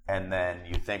 And then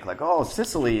you think like, oh,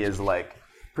 Sicily is like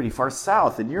pretty far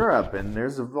south in Europe, and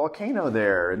there's a volcano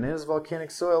there, and there's volcanic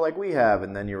soil like we have.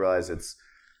 And then you realize it's,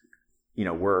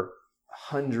 we're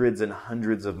hundreds and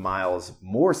hundreds of miles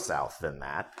more south than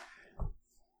that.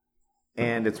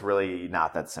 And it's really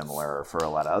not that similar for a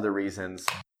lot of other reasons.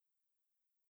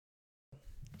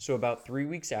 So about 3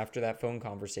 weeks after that phone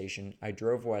conversation, I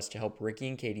drove west to help Ricky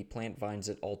and Katie plant vines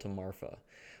at Alta Marfa.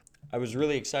 I was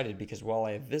really excited because while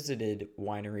I have visited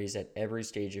wineries at every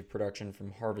stage of production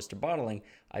from harvest to bottling,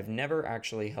 I've never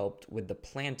actually helped with the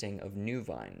planting of new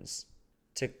vines.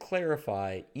 To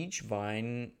clarify, each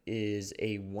vine is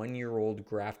a 1-year-old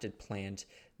grafted plant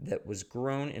that was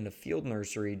grown in a field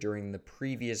nursery during the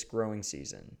previous growing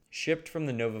season. Shipped from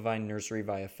the Nova Vine nursery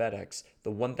via FedEx,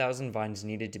 the 1,000 vines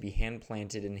needed to be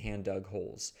hand-planted in hand-dug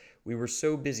holes. We were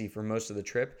so busy for most of the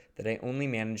trip that I only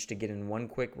managed to get in one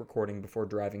quick recording before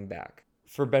driving back.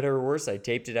 For better or worse, I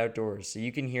taped it outdoors, so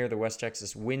you can hear the West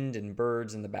Texas wind and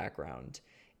birds in the background.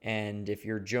 And if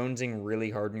you're jonesing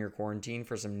really hard in your quarantine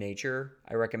for some nature,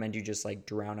 I recommend you just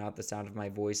drown out the sound of my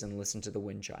voice and listen to the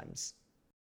wind chimes.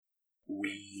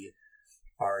 We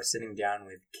are sitting down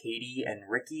with Katie and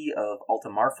Ricky of Alta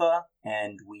Marfa,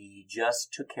 and we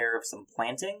just took care of some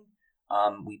planting.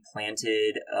 We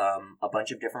planted a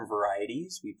bunch of different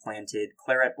varieties. We planted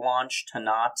Claret Blanche,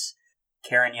 Tannat,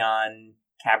 Carignan,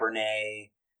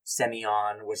 Cabernet,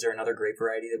 Semillon. Was there another grape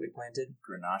variety that we planted?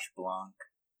 Grenache Blanc,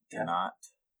 Tannat.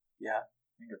 Yeah.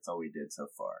 I think that's all we did so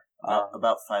far.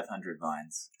 About 500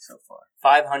 vines so far.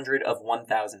 500 of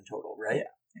 1,000 total, right?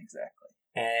 Yeah, exactly.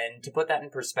 And to put that in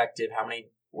perspective, how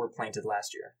many were planted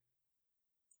last year?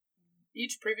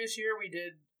 Each previous year, we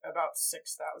did about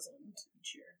 6,000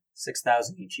 each year.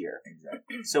 6,000 each year.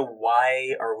 Exactly. So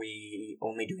why are we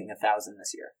only doing 1,000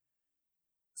 this year?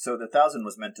 So the 1,000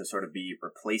 was meant to sort of be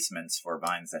replacements for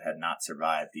vines that had not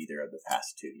survived either of the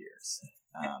past 2 years.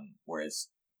 Whereas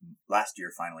last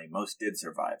year, finally, most did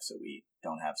survive, so we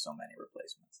don't have so many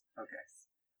replacements. Okay.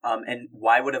 And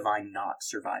why would a vine not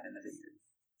survive in the vineyard?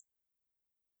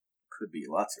 Could be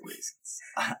lots of reasons.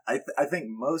 I think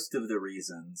most of the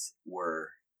reasons were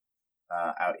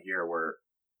out here were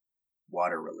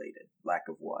water related, lack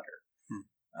of water.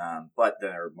 But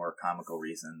there are more comical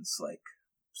reasons, like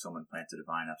someone planted a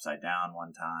vine upside down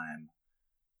one time,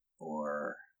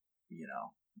 or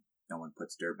no one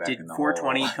puts dirt back in the hole. Did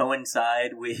 420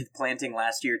 coincide with planting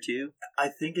last year too? I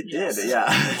think it Yes. did. Yeah.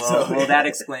 Well, that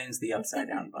explains the upside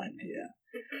down vine. Maybe. Yeah.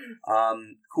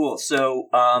 Cool. So,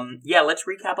 let's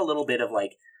recap a little bit of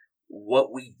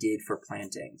what we did for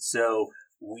planting. So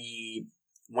we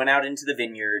went out into the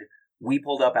vineyard. We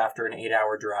pulled up after an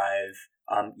 8-hour drive.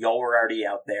 Y'all were already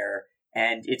out there,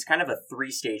 and it's kind of a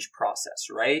 3-stage process,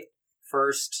 right?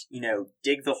 First,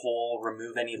 dig the hole,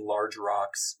 remove any large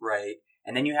rocks, right?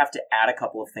 and then you have to add a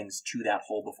couple of things to that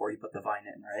hole before you put the vine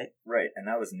in, right? Right, and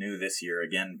that was new this year,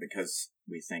 again, because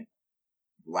we think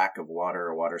lack of water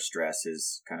or water stress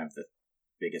is kind of the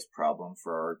biggest problem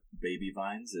for our baby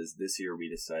vines. Is this year we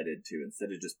decided to,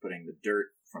 instead of just putting the dirt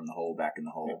from the hole back in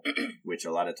the hole, which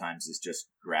a lot of times is just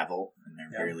gravel and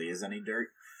there barely is any dirt,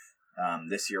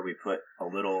 this year we put a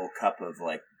little cup of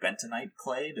like bentonite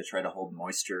clay to try to hold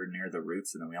moisture near the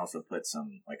roots, and then we also put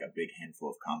some, like a big handful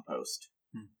of compost,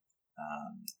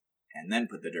 and then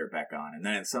put the dirt back on. And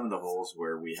then in some of the holes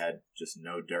where we had just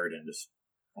no dirt and just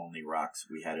only rocks,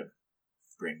 we had to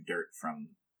bring dirt from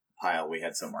a pile we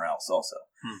had somewhere else also.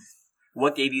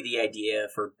 What gave you the idea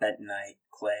for bentonite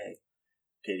clay?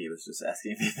 Katie was just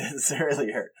asking me this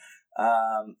earlier.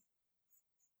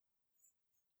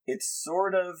 It's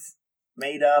sort of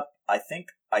made up. I think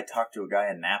I talked to a guy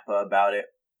in Napa about it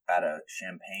at a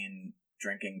champagne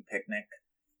drinking picnic,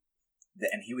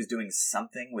 and he was doing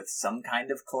something with some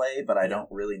kind of clay, but I don't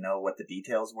really know what the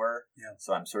details were. Yeah.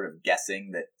 So I'm sort of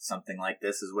guessing that something like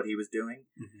this is what he was doing.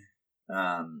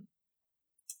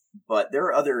 But there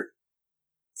are other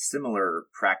similar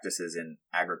practices in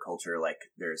agriculture. Like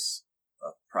there's a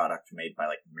product made by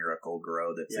like Miracle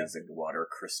Grow that's these like water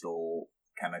crystal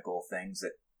chemical things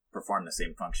that perform the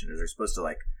same function. They're supposed to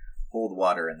like hold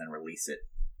water and then release it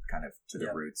kind of to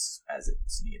the roots as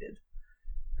it's needed.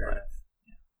 Fair enough.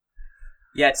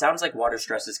 Yeah, it sounds like water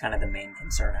stress is kind of the main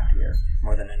concern out here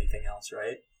more than anything else,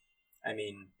 right? I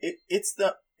mean, it's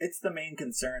the main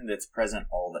concern that's present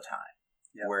all the time.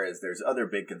 Yeah. Whereas there's other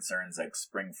big concerns like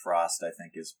spring frost, I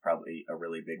think, is probably a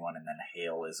really big one, and then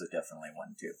hail is definitely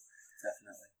one too.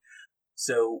 Definitely.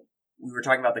 So we were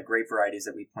talking about the grape varieties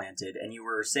that we planted, and you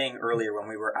were saying earlier when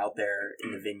we were out there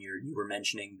in the vineyard, you were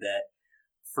mentioning that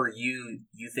for you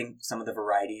think some of the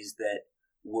varieties that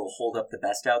will hold up the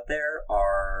best out there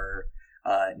are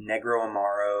Negro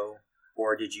Amaro,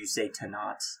 or did you say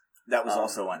Tannat? That was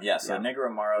also one, yeah. So Negro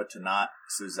Amaro, Tannat,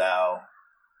 Suzhou,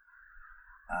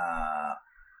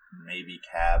 maybe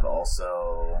Cab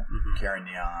also,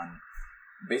 Carignan.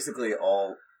 Basically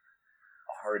all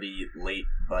hardy, late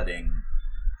budding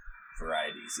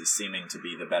varieties is seeming to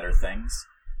be the better things.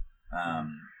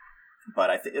 But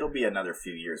I think it'll be another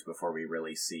few years before we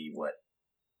really see what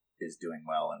is doing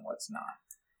well and what's not.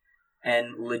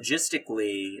 And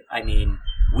logistically, I mean,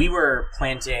 we were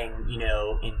planting,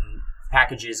 in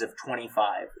packages of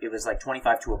 25. It was like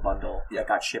 25 to a bundle that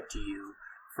got shipped to you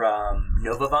from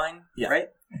Novavine, right?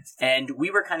 And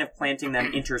we were kind of planting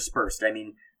them interspersed. I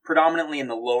mean, predominantly in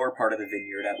the lower part of the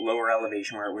vineyard at lower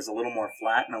elevation where it was a little more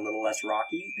flat and a little less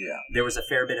rocky. Yeah. There was a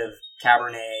fair bit of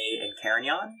Cabernet and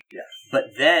Carignan. Yeah.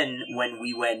 But then when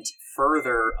we went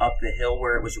further up the hill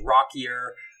where it was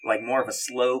rockier, like more of a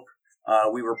slope,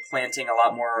 we were planting a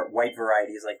lot more white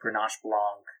varieties like Grenache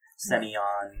Blanc,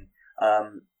 Semillon.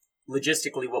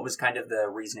 Logistically, what was kind of the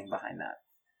reasoning behind that?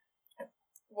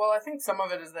 Well, I think some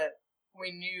of it is that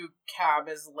we knew Cab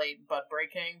is late bud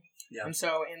breaking. Yeah. And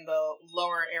so in the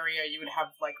lower area, you would have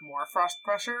like more frost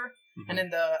pressure. And in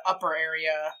the upper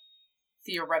area,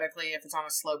 theoretically, if it's on a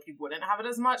slope, you wouldn't have it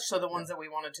as much. So the ones that we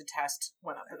wanted to test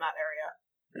went up in that area.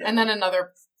 Yeah. And then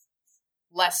another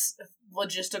less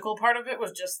logistical part of it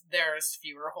was just there's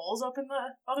fewer holes up in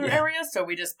the other areas. So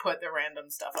we just put the random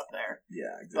stuff up there.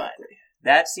 Yeah, exactly.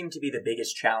 That seemed to be the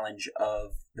biggest challenge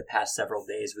of the past several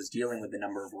days, was dealing with the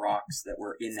number of rocks that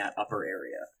were in that upper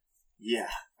area.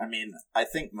 Yeah, I mean, I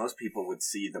think most people would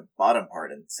see the bottom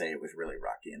part and say it was really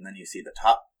rocky, and then you see the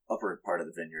upper part of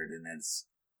the vineyard, and it's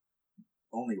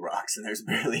only rocks, and there's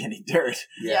barely any dirt.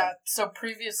 Yeah, so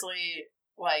previously,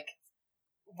 like,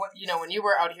 when you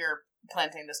were out here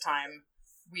planting this time,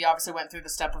 we obviously went through the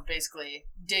step of basically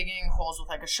digging holes with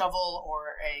like a shovel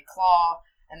or a claw.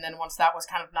 And then once that was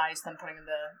kind of nice, then putting in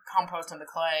the compost and the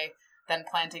clay, then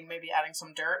planting, maybe adding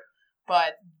some dirt.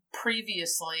 But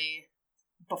previously,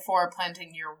 before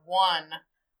planting year one,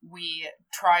 we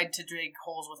tried to dig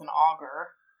holes with an auger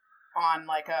on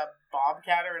like a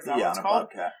bobcat, or is that what it's called?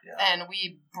 Bobcat, and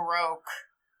we broke,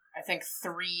 I think,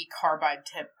 3 carbide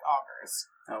tipped augers.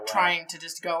 Trying to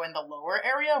just go in the lower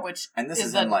area, which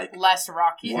is a less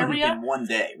rocky area. In one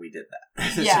day, we did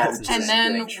that. Yeah, and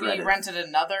then we rented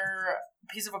another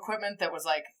piece of equipment that was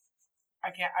like, I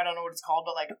don't know what it's called,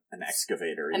 but like an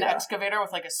excavator. An excavator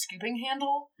with like a scooping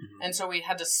handle. And so we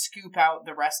had to scoop out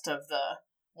the rest of the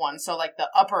one. So like the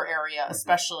upper area,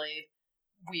 especially,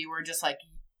 we were just like,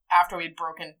 after we'd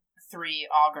broken 3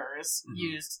 augers,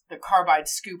 used the carbide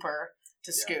scooper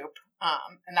to scoop.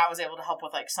 And that was able to help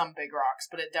with like some big rocks,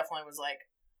 but it definitely was like,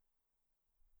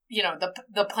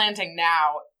 the planting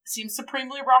now seems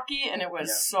supremely rocky, and it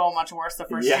was so much worse the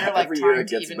first year, like trying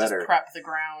to even just prep the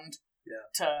ground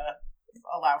to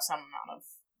allow some amount of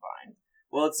vine.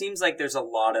 Well, it seems like there's a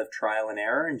lot of trial and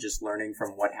error and just learning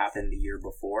from what happened the year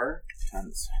before.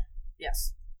 Tons.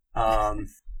 Yes.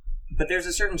 But there's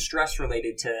a certain stress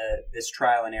related to this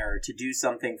trial and error, to do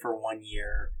something for 1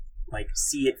 year, like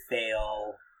see it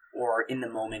fail, or in the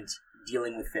moment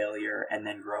dealing with failure and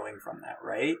then growing from that,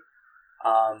 right?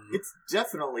 It's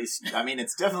definitely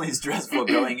stressful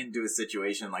going into a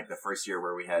situation like the first year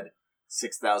where we had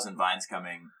 6,000 vines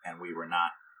coming and we were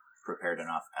not prepared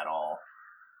enough at all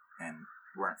and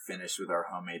weren't finished with our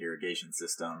homemade irrigation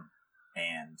system,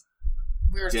 and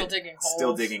we were still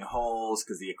digging holes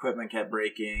because the equipment kept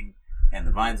breaking and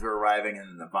the vines were arriving, and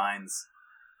then the vines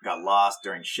got lost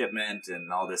during shipment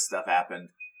and all this stuff happened,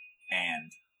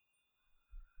 and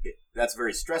that's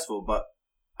very stressful. But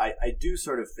I do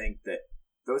sort of think that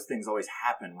those things always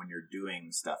happen when you're doing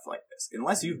stuff like this.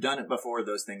 Unless you've done it before,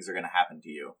 those things are going to happen to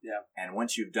you. Yeah. And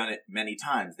once you've done it many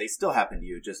times, they still happen to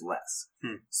you, just less.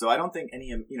 So I don't think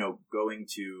going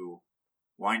to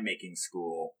winemaking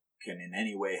school can in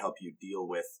any way help you deal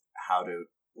with how to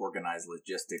organize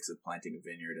logistics of planting a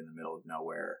vineyard in the middle of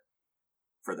nowhere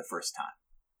for the first time.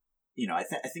 I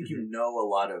think you know a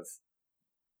lot of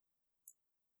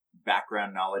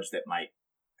background knowledge that might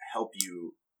help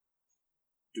you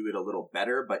do it a little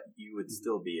better, but you would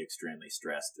still be extremely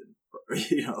stressed and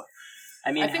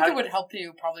I mean, I think it would help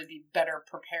you probably be better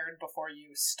prepared before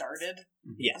you started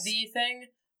Yes. the thing,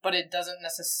 but it doesn't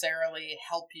necessarily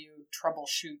help you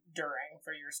troubleshoot during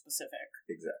for your specific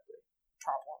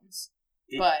problems.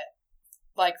 But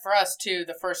like for us too,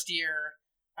 the first year,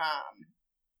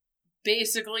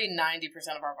 basically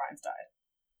 90% of our vines died.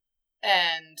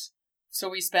 And so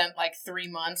we spent like 3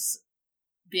 months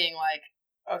being like,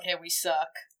 okay, we suck.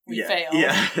 We failed.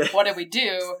 Yeah. What did we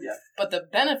do? Yeah. But the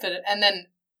benefit, and then,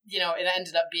 it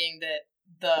ended up being that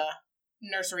the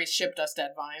nursery shipped us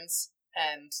dead vines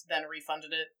and then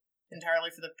refunded it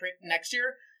entirely for the next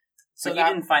year. So you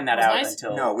didn't find that out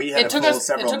until... No, we had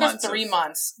several months. 3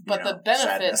 months, but the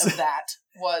benefit sadness. of that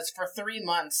was for 3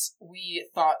 months, we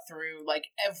thought through like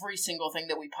every single thing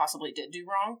that we possibly did do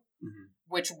wrong,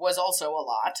 which was also a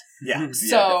lot. Yeah.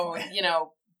 So,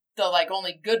 the like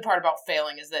only good part about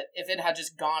failing is that if it had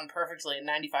just gone perfectly and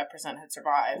 95% had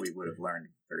survived, we would have learned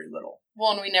very little.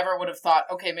 Well, and we never would have thought,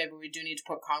 okay, maybe we do need to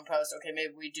put compost. Okay,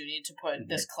 maybe we do need to put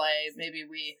this clay. Maybe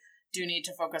we do need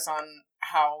to focus on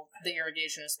how the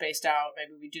irrigation is spaced out.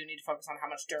 Maybe we do need to focus on how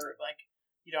much dirt. Like,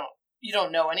 you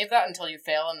don't know any of that until you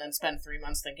fail and then spend 3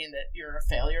 months thinking that you're a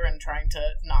failure and trying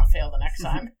to not fail the next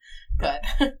time. But,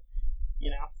 A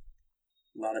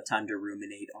lot of time to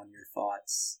ruminate on your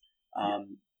thoughts.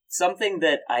 Something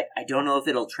that I don't know if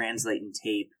it'll translate in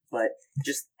tape, but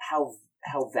just how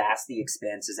vast the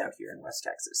expanse is out here in West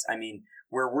Texas. I mean,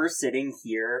 where we're sitting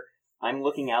here, I'm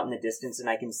looking out in the distance and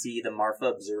I can see the Marfa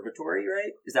Observatory,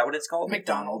 right? Is that what it's called?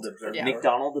 McDonald Observatory. Yeah.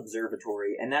 McDonald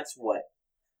Observatory. And that's what,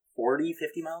 40,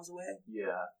 50 miles away?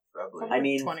 Yeah, probably. I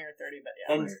mean, 20 or 30, but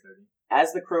yeah. And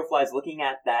as the crow flies, looking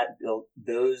at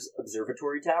those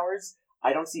observatory towers,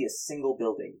 I don't see a single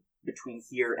building between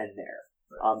here and there.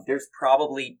 There's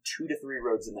probably 2 to 3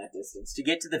 roads in that distance. To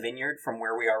get to the vineyard from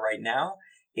where we are right now,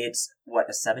 it's,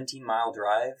 a 17-mile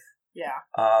drive? Yeah.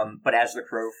 But as the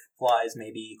crow flies,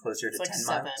 maybe closer to like 10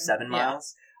 7. miles, 7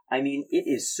 miles. I mean, it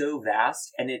is so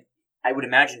vast, and I would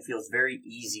imagine, feels very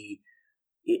easy.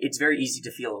 It's very easy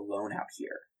to feel alone out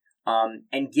here.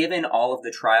 And given all of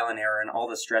the trial and error and all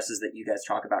the stresses that you guys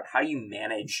talk about, how do you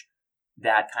manage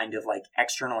that kind of like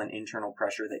external and internal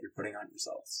pressure that you're putting on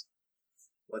yourselves?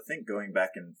 Well, I think going back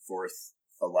and forth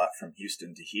a lot from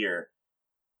Houston to here,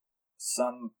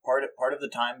 some part of the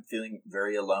time feeling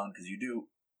very alone, because you do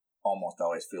almost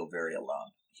always feel very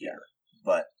alone here.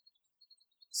 But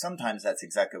sometimes that's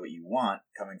exactly what you want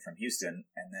coming from Houston,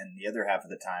 and then the other half of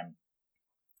the time,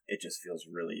 it just feels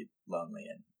really lonely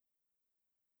and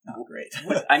not great.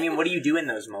 I mean, what do you do in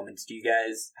those moments?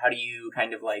 How do you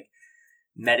kind of like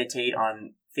meditate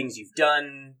on things you've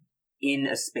done in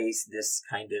a space this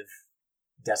kind of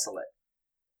desolate?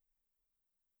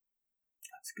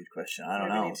 That's a good question. I don't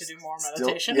know. We need to do more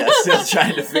meditation. Still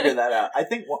trying to figure that out. I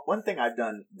think one thing I've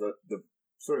done, the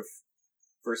sort of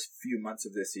first few months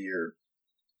of this year,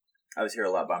 I was here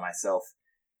a lot by myself,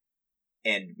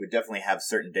 and would definitely have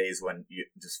certain days when you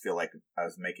just feel like I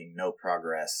was making no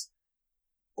progress,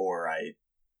 or I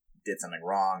did something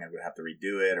wrong and would have to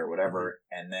redo it or whatever.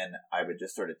 And then I would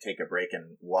just sort of take a break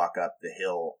and walk up the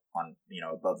hill on,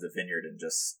 above the vineyard and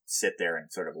just sit there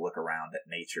and sort of look around at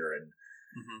nature and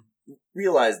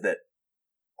realize that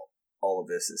all of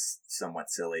this is somewhat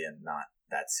silly and not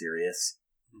that serious.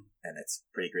 And it's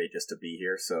pretty great just to be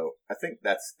here. So I think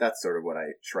that's sort of what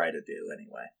I try to do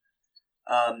anyway.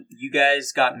 You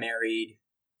guys got married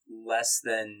less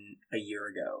than a year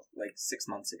ago, like 6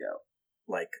 months ago.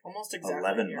 Like almost exactly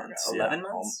 11 months. ago. 11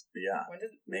 months? Yeah. When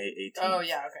did May 18th. Oh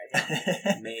yeah,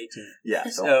 okay. May 18th. Yeah,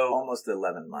 so almost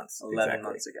 11 months. 11 exactly.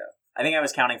 months ago. I think I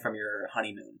was counting from your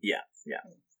honeymoon. Yeah.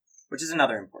 Which is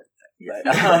another important thing.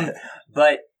 Yeah.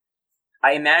 But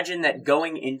I imagine that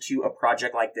going into a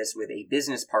project like this with a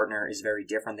business partner is very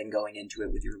different than going into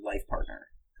it with your life partner,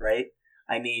 right?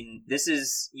 I mean,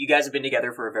 you guys have been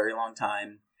together for a very long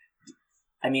time.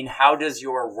 I mean, how does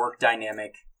your work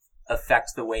dynamic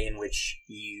affect the way in which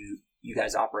you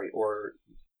guys operate, or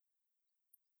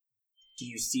do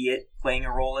you see it playing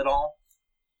a role at all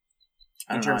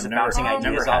in terms of bouncing ideas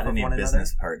never off had of any one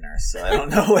business partners, so I don't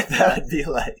know what that would be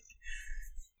like.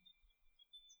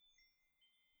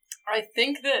 I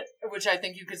think that, which I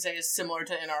think you could say is similar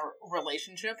to in our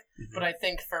relationship, but I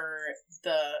think for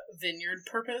the vineyard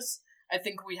purpose, I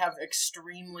think we have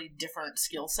extremely different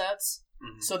skill sets.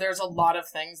 So there's a lot of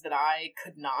things that I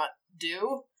could not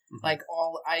do. Like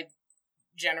I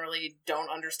generally don't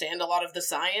understand a lot of the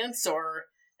science or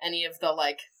any of the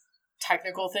like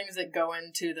technical things that go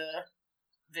into the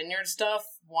vineyard stuff.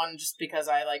 One, just because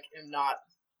I like am not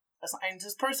a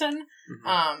scientist person.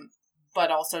 But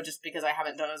also just because I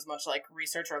haven't done as much like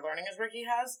research or learning as Ricky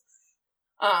has.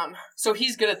 So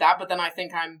he's good at that, but then I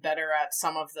think I'm better at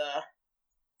some of the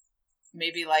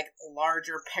maybe like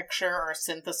larger picture or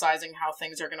synthesizing how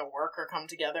things are going to work or come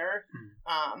together.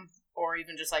 Or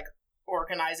even just like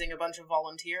organizing a bunch of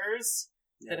volunteers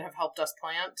that have helped us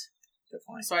plant.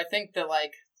 Definitely. So I think that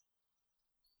like,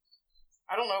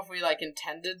 I don't know if we like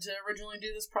intended to originally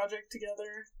do this project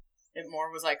together. It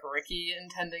more was like Ricky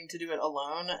intending to do it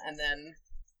alone, and then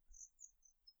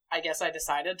I guess I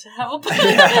decided to help. But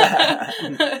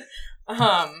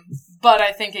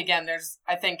I think again,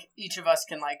 I think each of us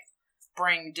can like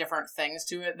bring different things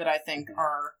to it that I think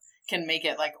can make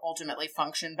it like ultimately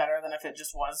function better than if it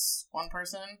just was one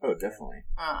person. Oh, definitely.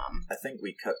 I think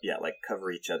we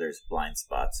cover each other's blind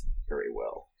spots very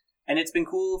well. And it's been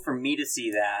cool for me to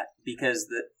see that because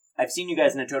I've seen you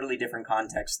guys in a totally different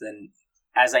context than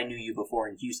as I knew you before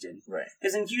in Houston. Right.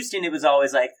 Because in Houston, it was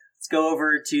always like, let's go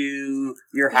over to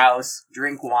your house,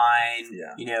 drink wine,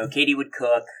 Katie would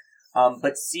cook.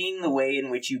 But seeing the way in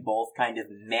which you both kind of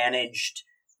managed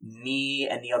me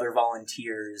and the other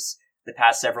volunteers the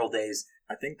past several days.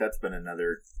 I think that's been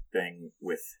another thing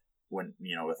with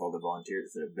all the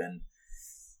volunteers that have been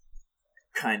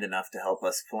kind enough to help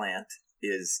us plant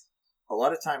is a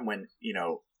lot of time when,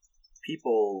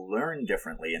 people learn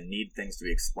differently and need things to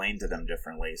be explained to them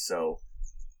differently. So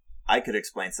I could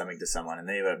explain something to someone and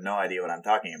they would have no idea what I'm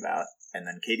talking about. And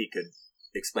then Katie could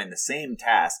explain the same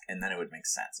task and then it would make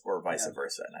sense, or vice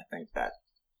versa. And I think that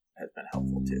has been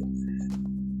helpful too.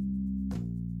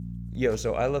 Yo,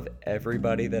 so I love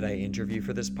everybody that I interview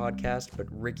for this podcast, but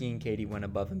Ricky and Katie went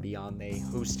above and beyond. They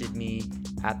hosted me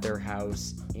at their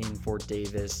house in Fort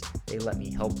Davis. They let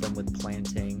me help them with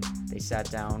planting. They sat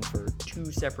down for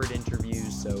 2 separate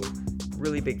interviews, so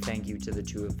really big thank you to the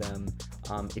two of them.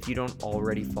 If you don't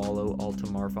already follow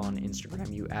Alta Marfa on Instagram,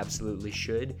 you absolutely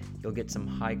should. You'll get some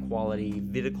high-quality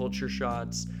viticulture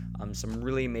shots, some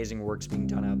really amazing works being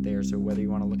done out there. So whether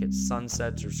you want to look at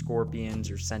sunsets or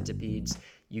scorpions or centipedes,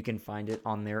 you can find it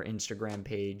on their Instagram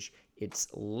page. It's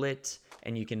lit,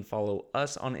 and you can follow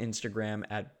us on Instagram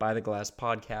at By the Glass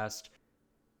Podcast.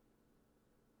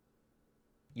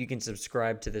 You can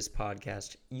subscribe to this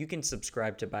podcast. You can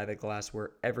subscribe to By the Glass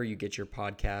wherever you get your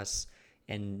podcasts,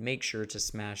 and make sure to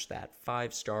smash that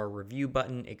 5-star review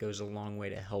button. It goes a long way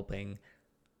to helping.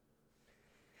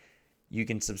 You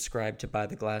can subscribe to By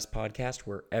the Glass Podcast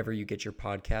wherever you get your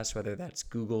podcasts, whether that's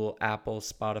Google, Apple,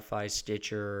 Spotify,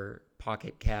 Stitcher,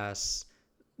 Pocket Casts,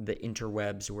 the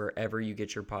interwebs, wherever you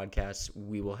get your podcasts,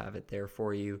 we will have it there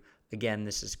for you. Again,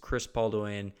 this is Chris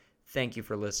Baldoin. Thank you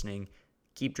for listening.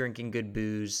 Keep drinking good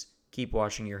booze, keep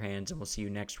washing your hands, and we'll see you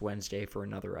next Wednesday for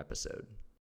another episode.